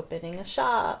opening a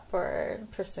shop or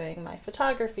pursuing my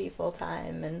photography full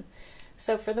time. And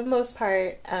so for the most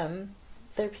part,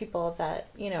 they're people that,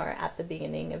 are at the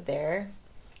beginning of their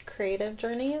creative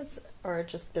journeys or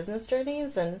just business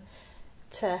journeys, and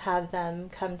to have them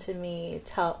come to me,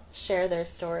 share their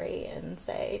story and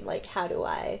say, like, how do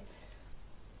I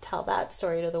tell that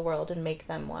story to the world and make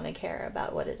them want to care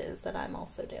about what it is that I'm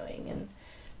also doing. And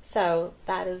so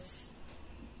that is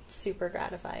super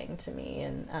gratifying to me,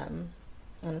 and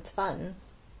it's fun.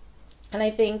 And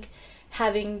I think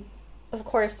of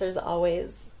course, there's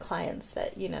always clients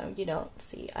that, you don't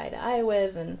see eye to eye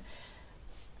with, and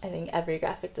I think every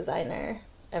graphic designer,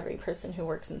 every person who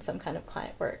works in some kind of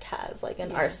client work has like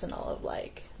an arsenal of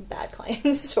like bad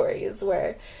client stories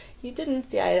where you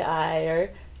didn't see eye to eye, or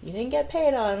you didn't get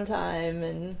paid on time,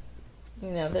 and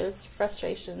there's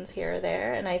frustrations here or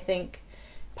there. And I think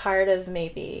part of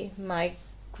maybe my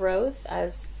growth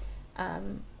as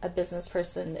a business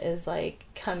person is like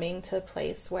coming to a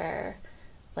place where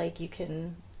like you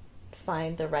can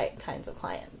find the right kinds of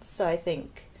clients. So I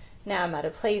think now I'm at a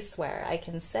place where I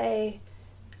can say,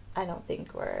 I don't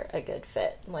think we're a good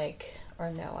fit, or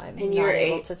no, I'm not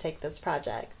able to take this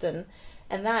project. And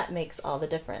that makes all the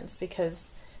difference, because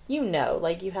you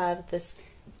have this...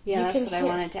 Yeah, that's what I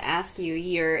wanted to ask you.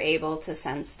 You're able to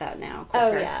sense that now quicker.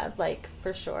 Oh, yeah,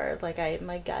 for sure.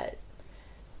 My gut,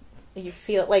 I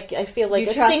feel like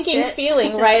a sinking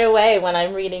feeling right away when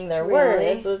I'm reading their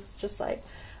words. It's just like,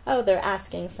 oh, they're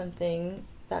asking something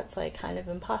that's like kind of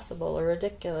impossible or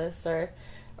ridiculous, or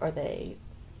they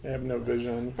have no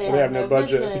vision, they or they have no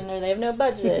budget, or they have no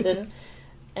budget,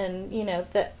 and you know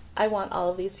that I want all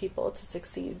of these people to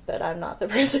succeed, but I'm not the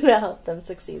person to help them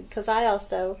succeed, because I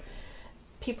also,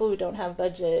 people who don't have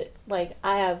budget, like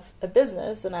I have a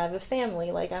business and I have a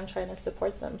family, like I'm trying to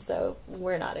support them, so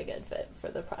we're not a good fit for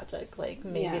the project. Like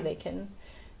maybe they can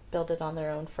build it on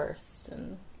their own first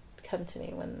and come to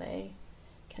me when they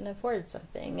can afford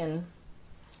something. And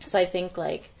so I think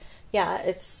like, yeah,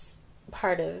 it's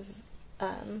part of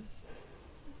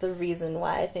the reason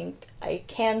why I think I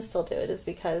can still do it is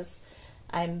because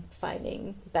I'm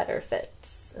finding better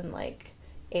fits and like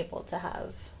able to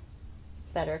have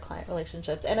better client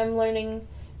relationships, and I'm learning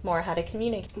more how to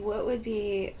communicate. What would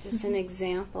be just an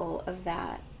example of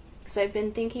that? Because I've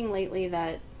been thinking lately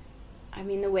that, I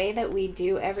mean, the way that we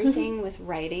do everything with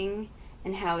writing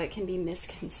and how it can be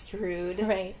misconstrued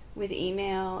with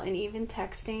email and even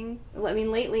texting. I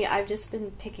mean, lately I've just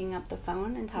been picking up the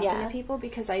phone and talking to people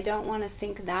because I don't want to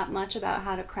think that much about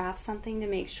how to craft something to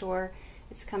make sure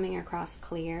it's coming across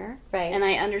clear. Right. And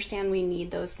I understand we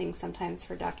need those things sometimes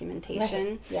for documentation.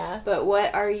 Right. Yeah. But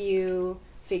what are you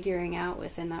figuring out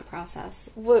within that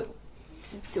process? Well,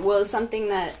 something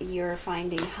that you're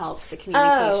finding helps the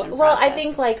communication well, process. I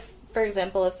think like, for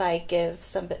example, if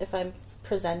I'm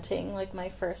presenting like my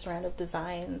first round of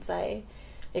designs, I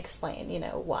explain, you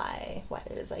know, why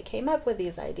it is I came up with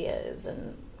these ideas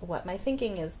and what my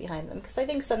thinking is behind them. Because I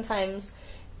think sometimes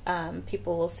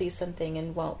people will see something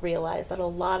and won't realize that a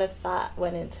lot of thought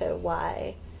went into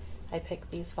why I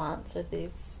picked these fonts or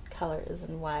these colors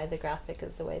and why the graphic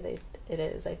is the way it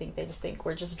is. I think they just think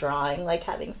we're just drawing, like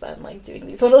having fun, like doing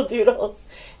these little doodles,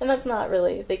 and that's not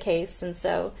really the case. And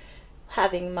so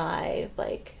having my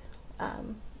like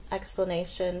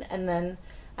explanation, and then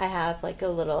I have like a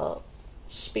little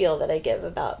spiel that I give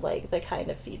about like the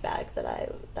kind of feedback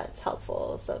that's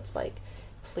helpful. So it's like,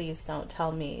 please don't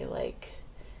tell me like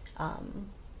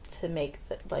to make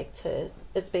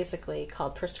it's basically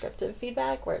called prescriptive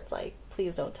feedback, where it's like,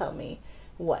 please don't tell me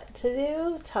what to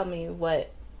do, tell me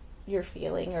what you're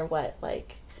feeling, or what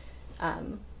like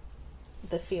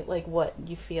what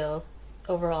you feel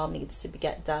overall needs to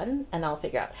get done, and I'll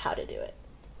figure out how to do it.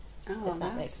 If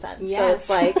that makes sense. Yes.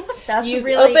 So it's like that's you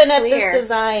really open up clear. this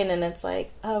design and it's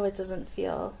like, oh, it doesn't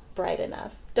feel bright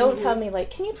enough. Don't tell me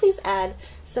like, can you please add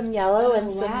some yellow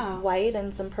and some white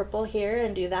and some purple here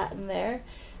and do that in there?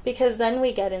 Because then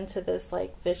we get into this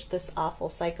like this awful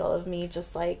cycle of me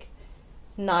just like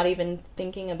not even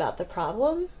thinking about the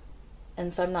problem,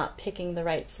 and so I'm not picking the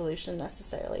right solution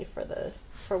necessarily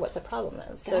for what the problem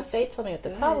is. So if they tell me what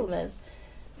the problem is,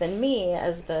 then me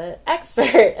as the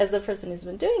expert, as the person who's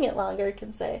been doing it longer,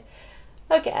 can say,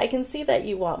 okay, I can see that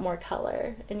you want more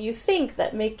color, and you think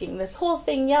that making this whole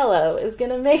thing yellow is going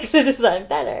to make the design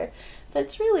better, but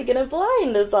it's really going to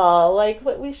blind us all. Like,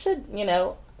 what we should, you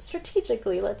know,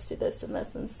 strategically, let's do this and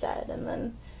this instead.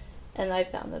 And I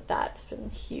found that that's been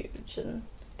huge. And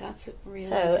that's really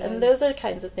so, good. and those are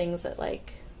kinds of things that,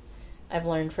 like, I've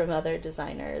learned from other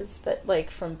designers, that,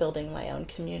 like, from building my own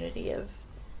community of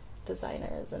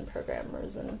designers and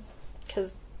programmers, and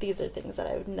because these are things that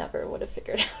I never would have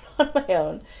figured out on my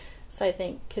own. So I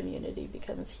think community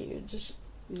becomes huge.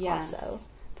 Yes. Also.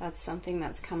 That's something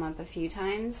that's come up a few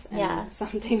times, and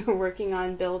something we're working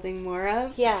on building more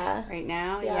of right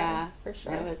now. Yeah, for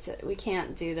sure. No, we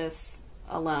can't do this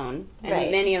alone,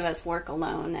 and many of us work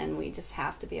alone, and we just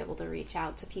have to be able to reach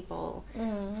out to people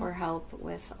for help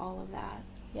with all of that.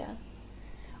 Yeah.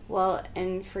 Well,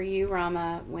 and for you,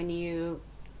 Rama,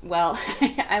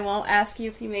 I won't ask you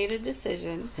if you made a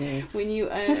decision. When you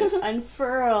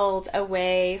unfurled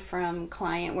away from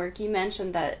client work, you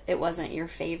mentioned that it wasn't your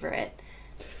favorite.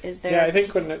 Is there? Yeah, I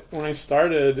think when I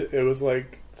started, it was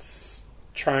like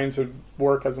trying to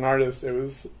work as an artist.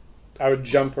 I would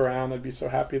jump around. I'd be so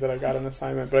happy that I got an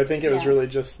assignment. But I think it was really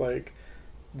just like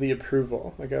the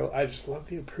approval. Like I just love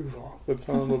the approval that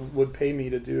someone would pay me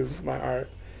to do my art,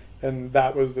 and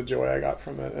that was the joy I got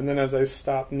from it. And then as I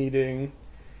stopped needing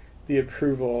the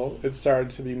approval, it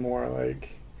started to be more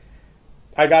like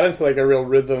I got into like a real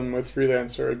rhythm with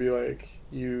freelance, where it'd be like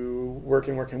you work,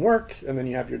 and then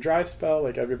you have your dry spell.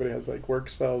 Like everybody has like work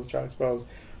spells, dry spells.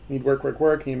 You need work,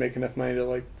 and you make enough money to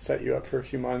like set you up for a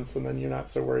few months, and then you're not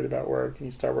so worried about work, and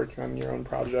you start working on your own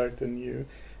project, and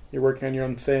you're working on your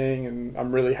own thing, and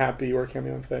I'm really happy working on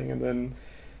my own thing. And then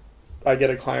I get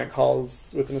a client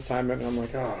calls with an assignment, and I'm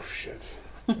like, oh shit,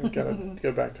 I gotta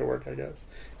go back to work, I guess.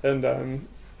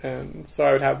 And so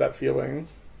I would have that feeling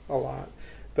a lot.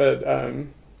 But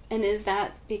And is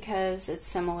that because it's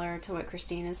similar to what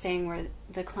Christine is saying, where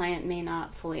the client may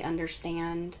not fully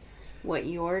understand what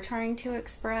you're trying to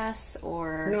express,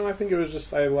 or? No, I think it was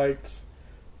just I liked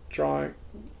drawing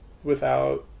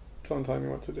without someone telling me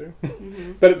what to do.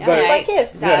 Mm-hmm. but like you.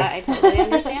 I totally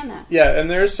understand that. Yeah,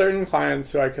 and there are certain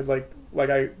clients who I could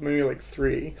maybe like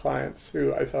 3 clients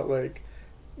who I felt like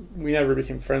we never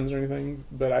became friends or anything,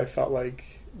 but I felt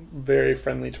like very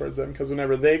friendly towards them, because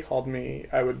whenever they called me,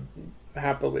 I would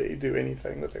happily do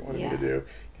anything that they wanted me to do,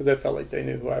 because I felt like they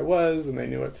knew who I was and they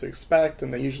knew what to expect,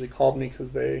 and they usually called me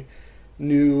because they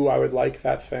knew I would like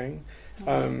that thing.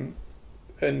 And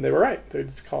they were right. They'd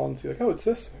just call and see like, oh, it's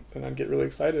this, and I'd get really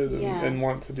excited and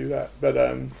want to do that. But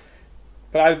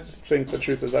I just think the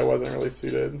truth is I wasn't really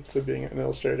suited to being an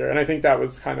illustrator, and I think that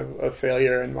was kind of a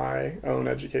failure in my own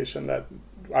education, that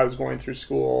I was going through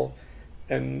school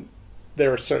and there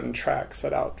were certain tracks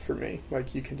set out for me,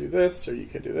 like you can do this, or you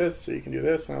can do this, or you can do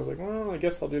this, and I was like, well, I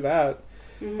guess I'll do that.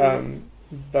 Mm-hmm.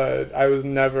 But I was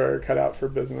never cut out for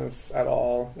business at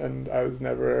all, and I was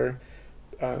never,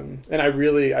 and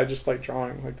I just like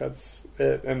drawing, like that's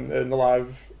it, and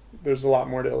there's a lot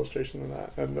more to illustration than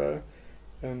that,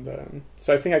 and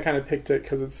so I think I kind of picked it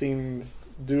because it seemed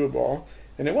doable,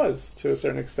 and it was to a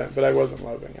certain extent, but I wasn't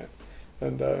loving it,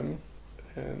 and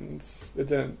it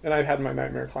didn't. And I had my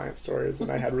nightmare client stories, and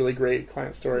I had really great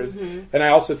client stories. Mm-hmm. And I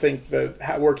also think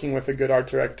that working with a good art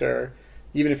director,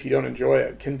 even if you don't enjoy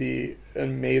it, can be an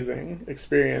amazing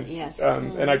experience. Yes.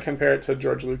 And I compare it to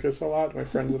George Lucas a lot. My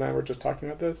friends and I were just talking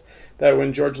about this, that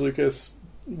when George Lucas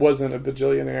wasn't a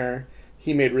bajillionaire,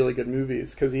 he made really good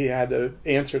movies because he had to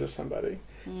answer to somebody.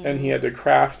 Mm. And he had to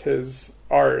craft his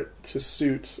art to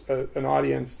suit an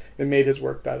audience and made his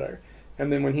work better.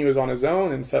 And then when he was on his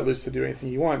own and set loose to do anything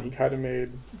he wanted, he kind of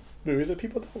made movies that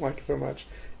people don't like so much.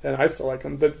 And I still like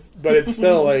them. But it's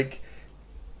still like,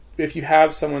 if you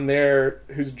have someone there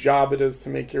whose job it is to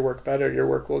make your work better, your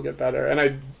work will get better.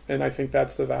 And I think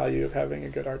that's the value of having a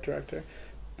good art director.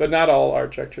 But not all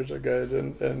art directors are good.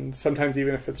 And sometimes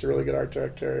even if it's a really good art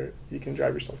director, you can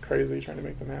drive yourself crazy trying to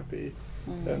make them happy.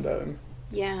 Mm. And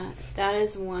yeah, that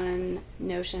is one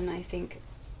notion I think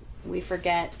we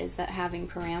forget, is that having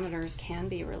parameters can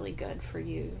be really good for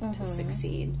you to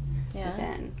succeed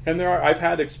within. And I've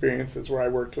had experiences where I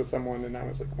worked with someone and I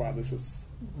was like, wow, this is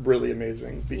really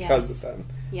amazing because of them.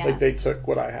 Yes. Like they took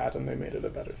what I had and they made it a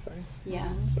better thing.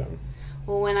 Yes. So.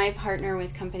 Well, when I partner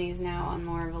with companies now on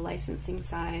more of a licensing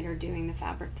side or doing the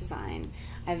fabric design,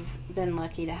 I've been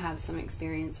lucky to have some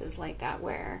experiences like that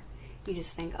where you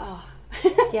just think, oh,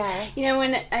 yeah. You know,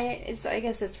 when I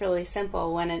guess it's really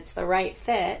simple. When it's the right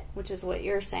fit, which is what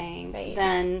you're saying,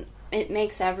 then it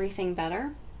makes everything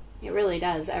better. It really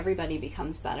does. Everybody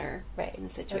becomes better in the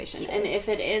situation. And if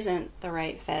it isn't the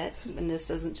right fit, and this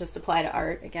doesn't just apply to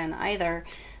art again either,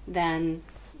 then,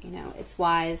 you know, it's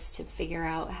wise to figure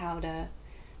out how to.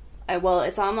 Well,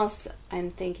 it's almost, I'm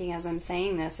thinking as I'm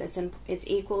saying this, it's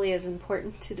equally as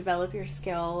important to develop your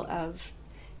skill of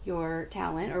your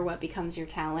talent, or what becomes your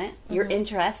talent, your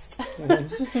interest,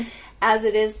 as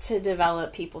it is to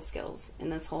develop people skills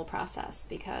in this whole process,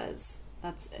 because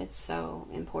it's so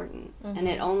important. And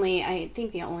I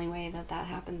think the only way that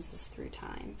happens is through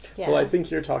time. Yeah. Well, I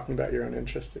think you're talking about your own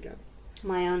interest again.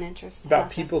 My own interest. About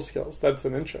people skills. That's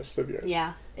an interest of yours.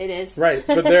 Yeah, it is. Right,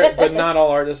 but not all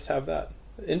artists have that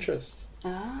interest,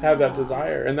 have that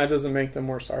desire, and that doesn't make them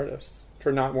worse artists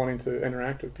for not wanting to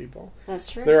interact with people.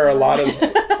 That's true. There are a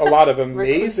lot of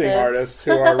amazing artists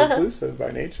who are reclusive by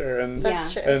nature, and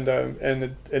that's true.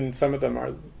 And some of them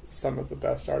are some of the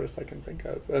best artists I can think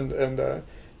of. And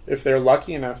if they're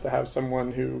lucky enough to have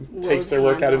someone who takes their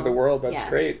work out into the world, that's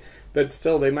great. But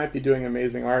still, they might be doing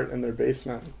amazing art in their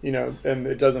basement, you know, and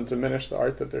it doesn't diminish the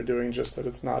art that they're doing, just that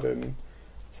it's not in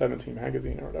 17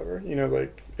 magazine or whatever. You know,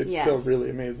 like, it's still really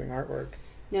amazing artwork.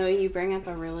 No, you bring up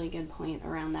a really good point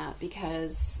around that,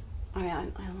 because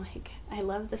I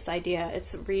love this idea.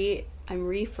 I'm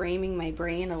reframing my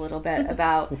brain a little bit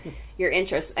about your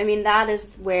interest. I mean, that is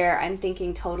where I'm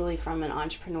thinking totally from an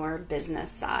entrepreneur business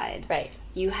side. Right.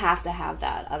 You have to have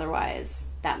that, otherwise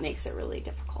that makes it really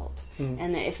difficult.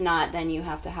 And if not, then you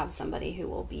have to have somebody who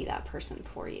will be that person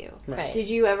for you. Right. Did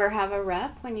you ever have a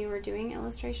rep when you were doing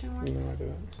illustration work? No, I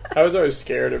didn't. I was always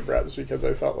scared of reps because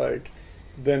I felt like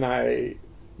then I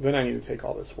need to take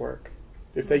all this work.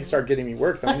 If they start getting me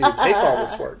work, then I need to take all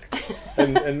this work.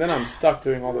 And then I'm stuck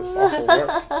doing all this awful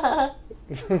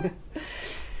work.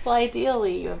 Well,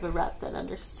 ideally, you have a rep that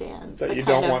understands that the you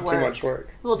kind don't of want work. too much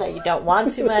work. Well, that you don't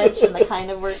want too much and the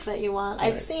kind of work that you want. Right.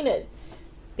 I've seen it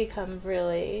become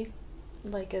really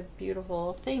like a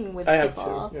beautiful thing with I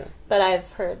people. have too, yeah. But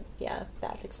I've heard,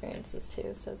 bad experiences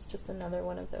too. So it's just another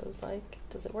one of those, like,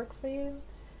 does it work for you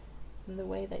in the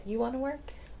way that you want to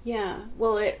work? Yeah.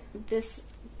 Well,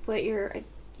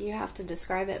 you have to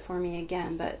describe it for me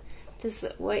again, but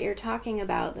what you're talking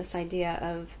about, this idea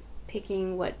of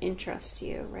picking what interests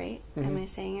you, right? Mm-hmm. Am I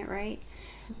saying it right?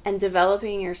 And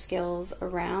developing your skills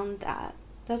around that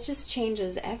just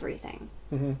changes everything.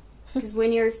 Mm-hmm. Because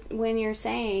when you're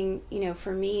saying,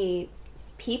 for me,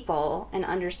 people and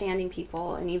understanding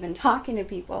people and even talking to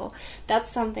people,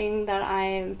 that's something that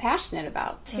I'm passionate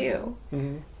about too.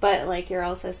 Mm-hmm. But like you're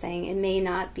also saying, it may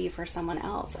not be for someone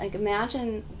else. Like,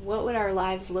 imagine what would our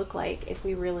lives look like if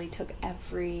we really took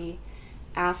every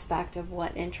aspect of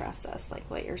what interests us, like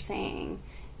what you're saying,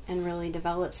 and really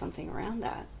develop something around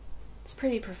that. It's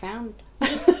pretty profound. I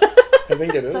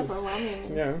think it is. It's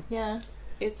overwhelming. Yeah.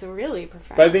 It's really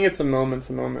profound. But I think it's a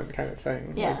moment-to-moment kind of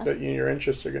thing. Yeah. Like, that your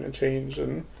interests are going to change.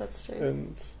 And that's true.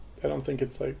 And I don't think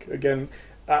it's like, again,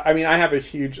 I mean, I have a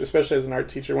huge, especially as an art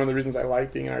teacher, one of the reasons I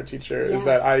like being an art teacher is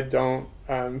that I don't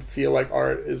feel like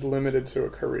art is limited to a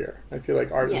career. I feel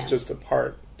like art is just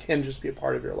can just be a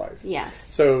part of your life. Yes.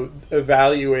 So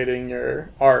evaluating your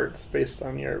art based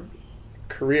on your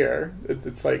career,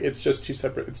 it's like it's two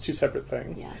separate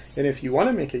things. Yes. And if you want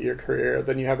to make it your career,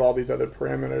 then you have all these other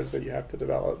parameters that you have to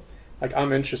develop. Like,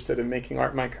 I'm interested in making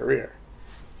art my career,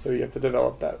 so you have to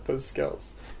develop those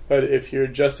skills. But if you're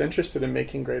just interested in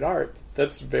making great art,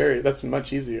 that's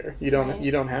much easier. You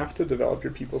don't have to develop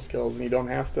your people skills, and you don't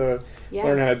have to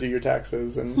learn how to do your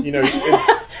taxes, and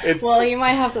it's well, you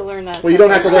might have to learn that. Well, you don't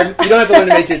have to learn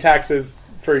to make your taxes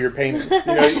for your paintings.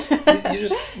 You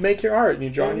just make your art, and you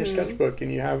draw in your sketchbook,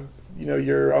 and you have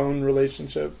your own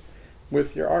relationship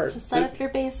with your art. Just set up your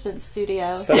basement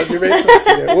studio.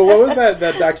 Well, what was that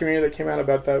documentary that came out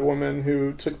about that woman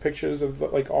who took pictures of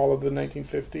like all of the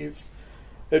 1950s?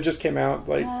 It just came out.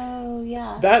 Like, oh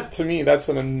yeah. That, to me, that's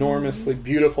an enormously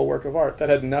beautiful work of art that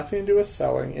had nothing to do with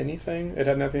selling anything. It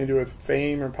had nothing to do with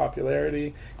fame or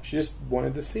popularity. She just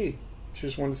wanted to see. She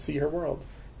just wanted to see her world.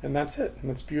 And that's it.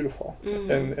 And it's beautiful.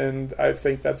 Mm-hmm. And I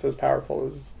think that's as powerful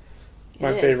as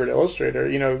my favorite illustrator,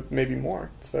 maybe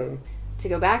more. So, to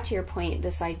go back to your point,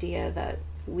 this idea that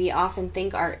we often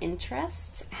think our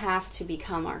interests have to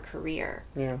become our career.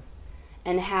 Yeah.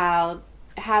 And how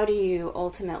do you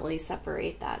ultimately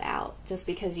separate that out? Just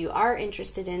because you are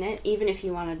interested in it, even if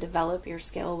you want to develop your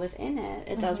skill within it,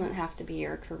 it doesn't have to be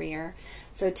your career.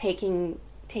 So taking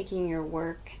your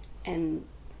work and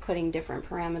putting different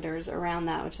parameters around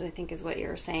that, which I think is what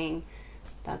you're saying,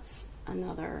 that's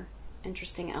another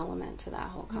interesting element to that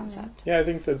whole concept. Yeah, I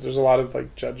think that there's a lot of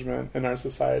like judgment in our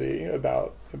society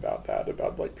about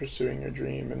like pursuing your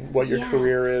dream and what your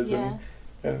career is, and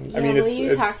I mean, will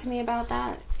you talk to me about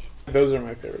that? Those are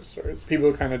my favorite stories.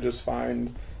 People kind of just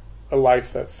find a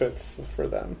life that fits for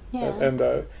them. Yeah.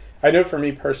 And I know for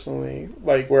me personally,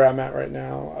 like where I'm at right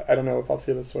now, I don't know if I'll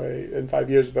feel this way in 5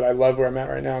 years, but I love where I'm at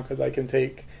right now because I can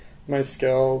take my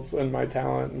skills and my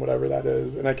talent and whatever that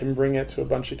is, and I can bring it to a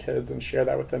bunch of kids and share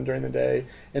that with them during the day,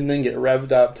 and then get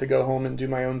revved up to go home and do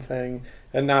my own thing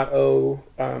and not owe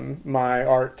my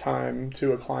art time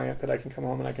to a client that I can come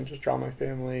home and I can just draw my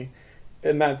family.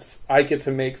 And I get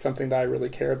to make something that I really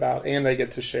care about, and I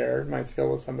get to share my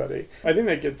skill with somebody. I think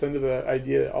that gets into the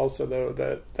idea also, though,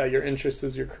 that your interest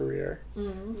is your career.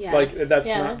 Yes. Like, that's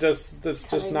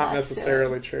just not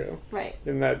necessarily true. Right.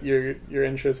 In that your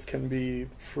interests can be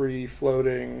free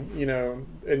floating,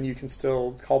 and you can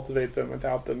still cultivate them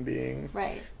without them being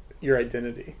your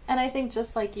identity. And I think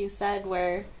just like you said,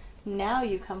 where now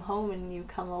you come home and you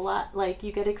come a lot, like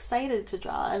you get excited to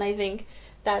draw, and I think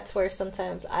that's where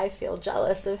sometimes I feel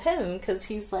jealous of him because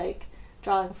he's like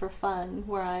drawing for fun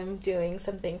where I'm doing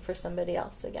something for somebody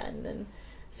else again. And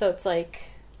so it's like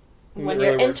when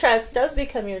your interest does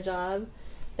become your job,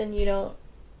 then you don't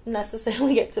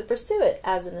necessarily get to pursue it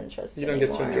as an interest You don't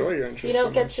anymore. get to enjoy your interest. You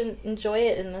don't get to enjoy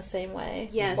it in the same way.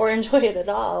 Yes. Or enjoy it at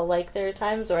all. Like there are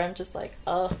times where I'm just like,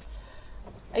 oh,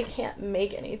 I can't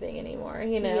make anything anymore,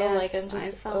 Yes, like I'm just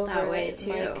I felt over that way it.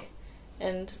 too. Like,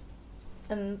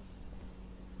 and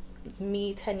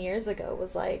me 10 years ago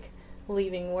was like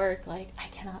leaving work, like I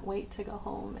cannot wait to go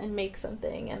home and make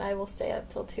something, and I will stay up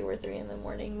till 2 or 3 in the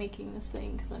morning making this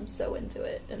thing because I'm so into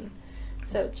it. And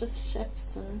so it just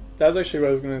shifts. And that was actually what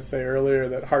I was going to say earlier,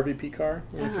 that Harvey Picar,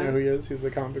 if you know who he is, he's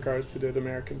the comic book artist who did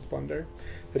American Splendor,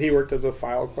 that he worked as a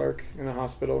file clerk in a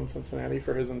hospital in Cincinnati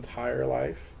for his entire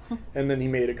life. And then he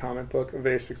made a comic book, a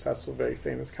very successful, very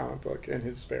famous comic book, in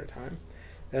his spare time,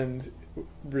 and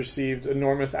received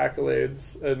enormous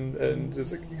accolades and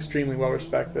was extremely well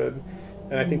respected.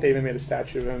 And I think they even made a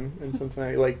statue of him in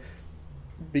Cincinnati. Like,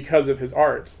 because of his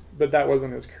art, but that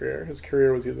wasn't his career. His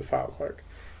career was he was a file clerk.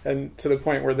 And to the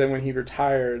point where then when he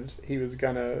retired, he was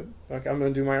gonna, like, I'm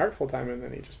gonna do my art full time, and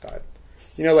then he just died.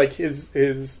 You know, like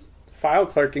his file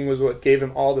clerking was what gave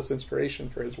him all this inspiration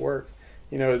for his work.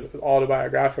 You know, his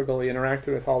autobiographical, he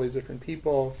interacted with all these different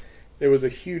people. It was a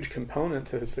huge component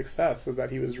to his success, was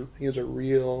that he was a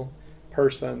real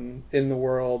person in the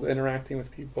world, interacting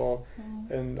with people.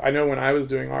 And I know when I was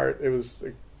doing art, it was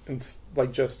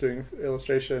like just doing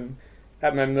illustration.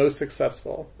 At my most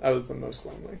successful, I was the most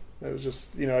lonely. It was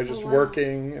just, you know, I was just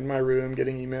working in my room,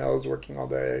 getting emails, working all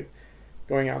day,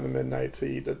 going out in the midnight to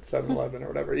eat at 7-Eleven or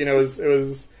whatever. You know, it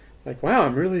was like, wow,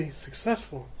 I'm really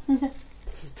successful.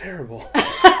 This is terrible.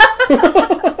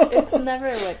 It's never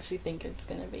what you think it's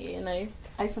going to be. And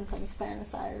I sometimes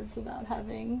fantasize about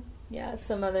having,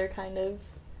 some other kind of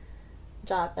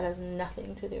job that has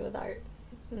nothing to do with art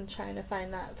and trying to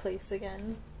find that place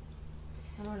again.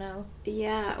 I don't know.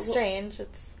 Yeah. It's strange.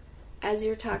 It's as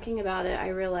you're talking about it, I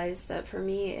realized that for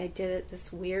me, I did it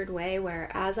this weird way where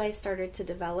as I started to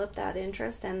develop that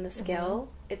interest and the skill,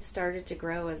 it started to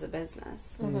grow as a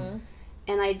business. And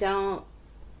I don't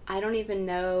even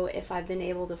know if I've been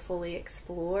able to fully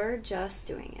explore just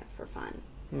doing it for fun.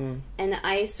 And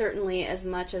I certainly, as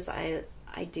much as I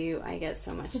get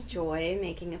so much joy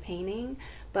making a painting,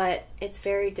 but it's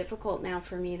very difficult now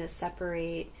for me to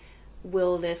separate,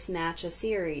 will this match a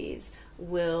series?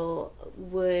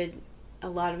 Would a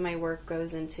lot of my work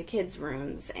goes into kids'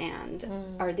 rooms, and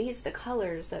are these the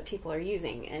colors that people are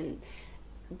using? And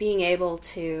being able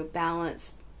to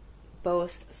balance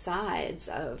both sides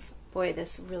of, boy,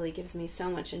 this really gives me so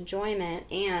much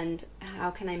enjoyment, and how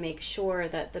can I make sure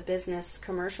that the business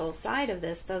commercial side of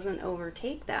this doesn't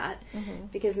overtake that?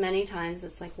 Because many times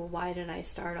it's like, well, why did I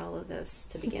start all of this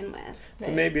to begin with?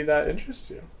 Right. Maybe that interests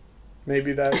you.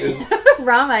 Maybe that is...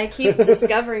 Rama, I keep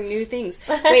discovering new things.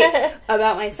 Wait,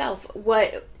 about myself,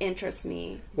 what interests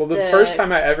me? Well, the first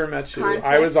time I ever met you, conflict?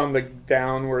 I was on the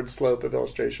downward slope of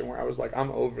illustration where I was like, I'm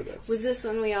over this. Was this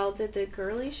when we all did the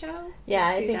girly show? Yeah,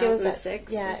 I think it was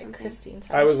 2006 at Christine's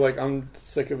house. I was like, I'm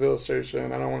sick of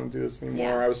illustration. I don't want to do this anymore.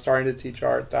 Yeah. I was starting to teach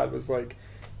art. Dad was like,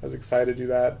 I was excited to do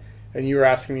that. And you were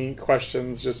asking me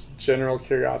questions, just general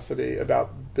curiosity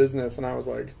about business. And I was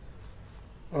like,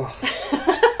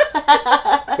 oh.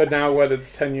 But now it's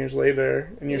 10 years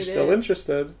later and you're still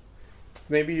interested.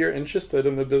 Maybe you're interested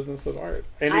in the business of art.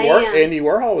 Andy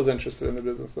Warhol was interested in the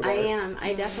business of art.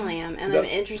 I definitely am. And I'm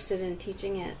interested in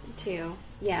teaching it too.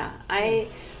 Yeah, I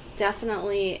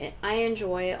definitely, I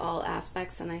enjoy all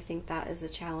aspects, and I think that is a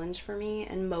challenge for me,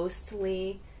 and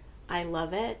mostly I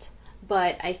love it.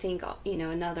 But I think,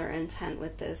 another intent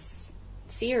with this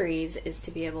series is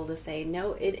to be able to say,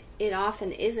 no, it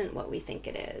often isn't what we think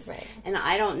it is. Right. And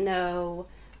I don't know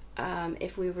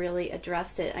if we really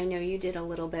addressed it. I know you did a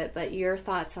little bit, but your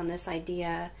thoughts on this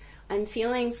idea, I'm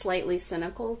feeling slightly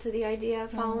cynical to the idea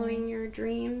of following your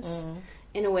dreams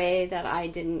in a way that I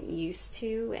didn't used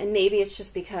to. And maybe it's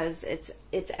just because it's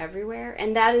everywhere,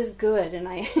 and that is good, and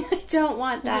I don't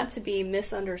want that to be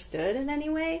misunderstood in any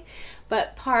way.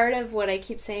 But part of what I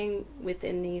keep saying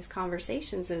within these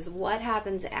conversations is what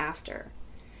happens after.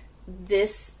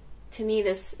 To me,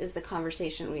 this is the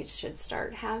conversation we should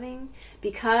start having,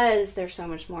 because there's so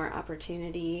much more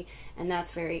opportunity, and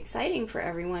that's very exciting for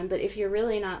everyone. But if you're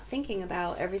really not thinking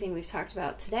about everything we've talked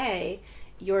about today,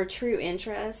 your true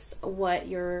interest, what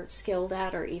you're skilled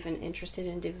at or even interested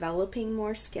in developing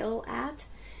more skill at,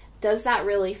 does that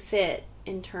really fit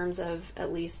in terms of,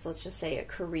 at least, let's just say, a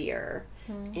career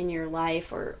in your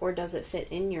life, or does it fit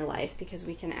in your life? Because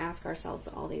we can ask ourselves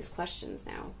all these questions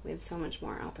now. We have so much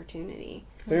more opportunity.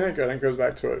 I think that goes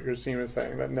back to what Christine was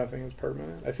saying, that nothing is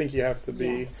permanent. I think you have to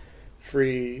be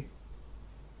free.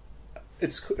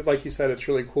 It's like you said, it's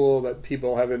really cool that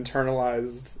people have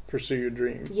internalized pursue your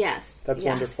dream. Yes. That's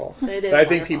wonderful. It is but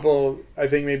I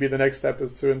think maybe the next step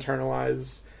is to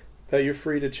internalize that you're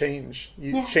free to change.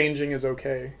 Changing is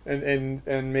okay.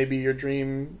 And maybe your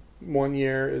dream one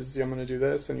year is, I'm going to do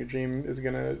this, and your dream is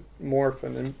going to morph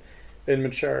and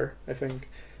mature, I think.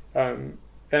 And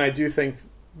I do think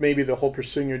maybe the whole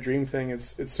pursuing your dream thing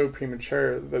it's so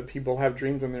premature that people have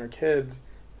dreams when they're a kid,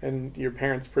 and your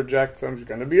parents project, I'm just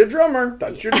going to be a drummer.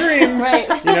 That's your dream. Right.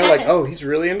 Like, oh, he's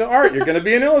really into art. You're going to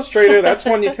be an illustrator. That's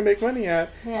one you can make money at.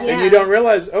 Yeah. And you don't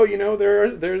realize,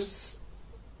 there's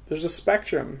a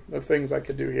spectrum of things I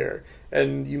could do here.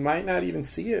 And you might not even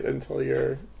see it until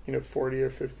you're, 40 or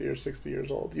 50 or 60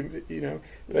 years old.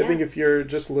 But I think if you're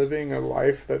just living a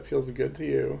life that feels good to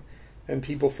you, and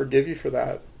people forgive you for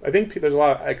that, I think there's a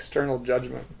lot of external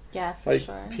judgment. Yeah, for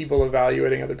sure. People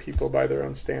evaluating other people by their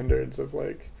own standards of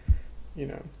you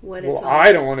know, what well, it's all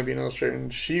I don't want to be an illustrator,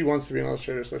 and she wants to be an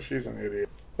illustrator, so she's an idiot.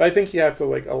 But I think you have to,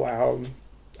 like, allow...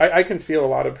 I can feel a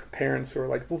lot of parents who are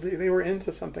like, well, they were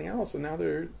into something else, and now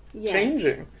they're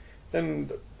changing.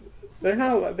 And they're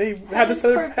not... They had this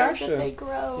other passion. They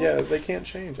grow. Yeah, they can't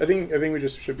change. I think we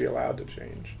just should be allowed to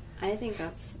change. I think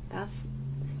that's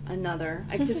another...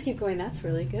 I just keep going, that's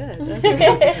really good.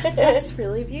 That's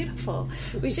really beautiful.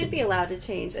 We should be allowed to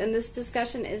change. And this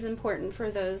discussion is important for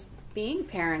those being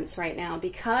parents right now,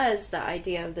 because the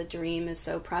idea of the dream is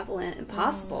so prevalent and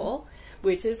possible,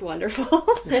 which is wonderful.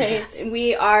 Right.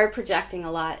 We are projecting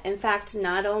a lot. In fact,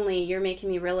 you're making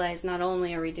me realize not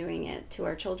only are we doing it to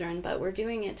our children, but we're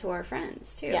doing it to our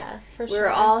friends too. Yeah, for sure. We're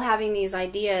all having these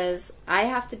ideas. I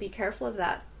have to be careful of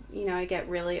that. You know, I get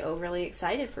really overly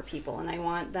excited for people, and I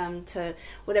want them to,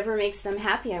 whatever makes them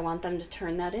happy, I want them to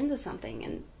turn that into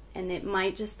something. And it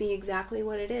might just be exactly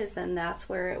what it is, then that's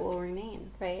where it will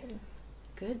remain. Right.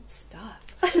 Good stuff.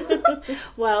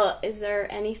 Well, is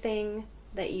there anything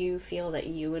that you feel that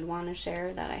you would want to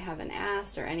share that I haven't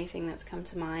asked, or anything that's come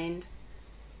to mind?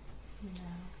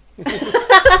 No.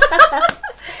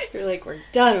 You're like, we're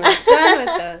done with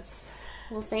this.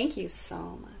 Well, thank you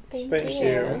so much. Thank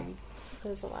you. It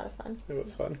was a lot of fun. It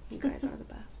was fun. You guys are the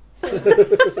best.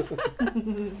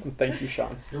 Thank you,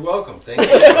 Sean. You're welcome. Thank you.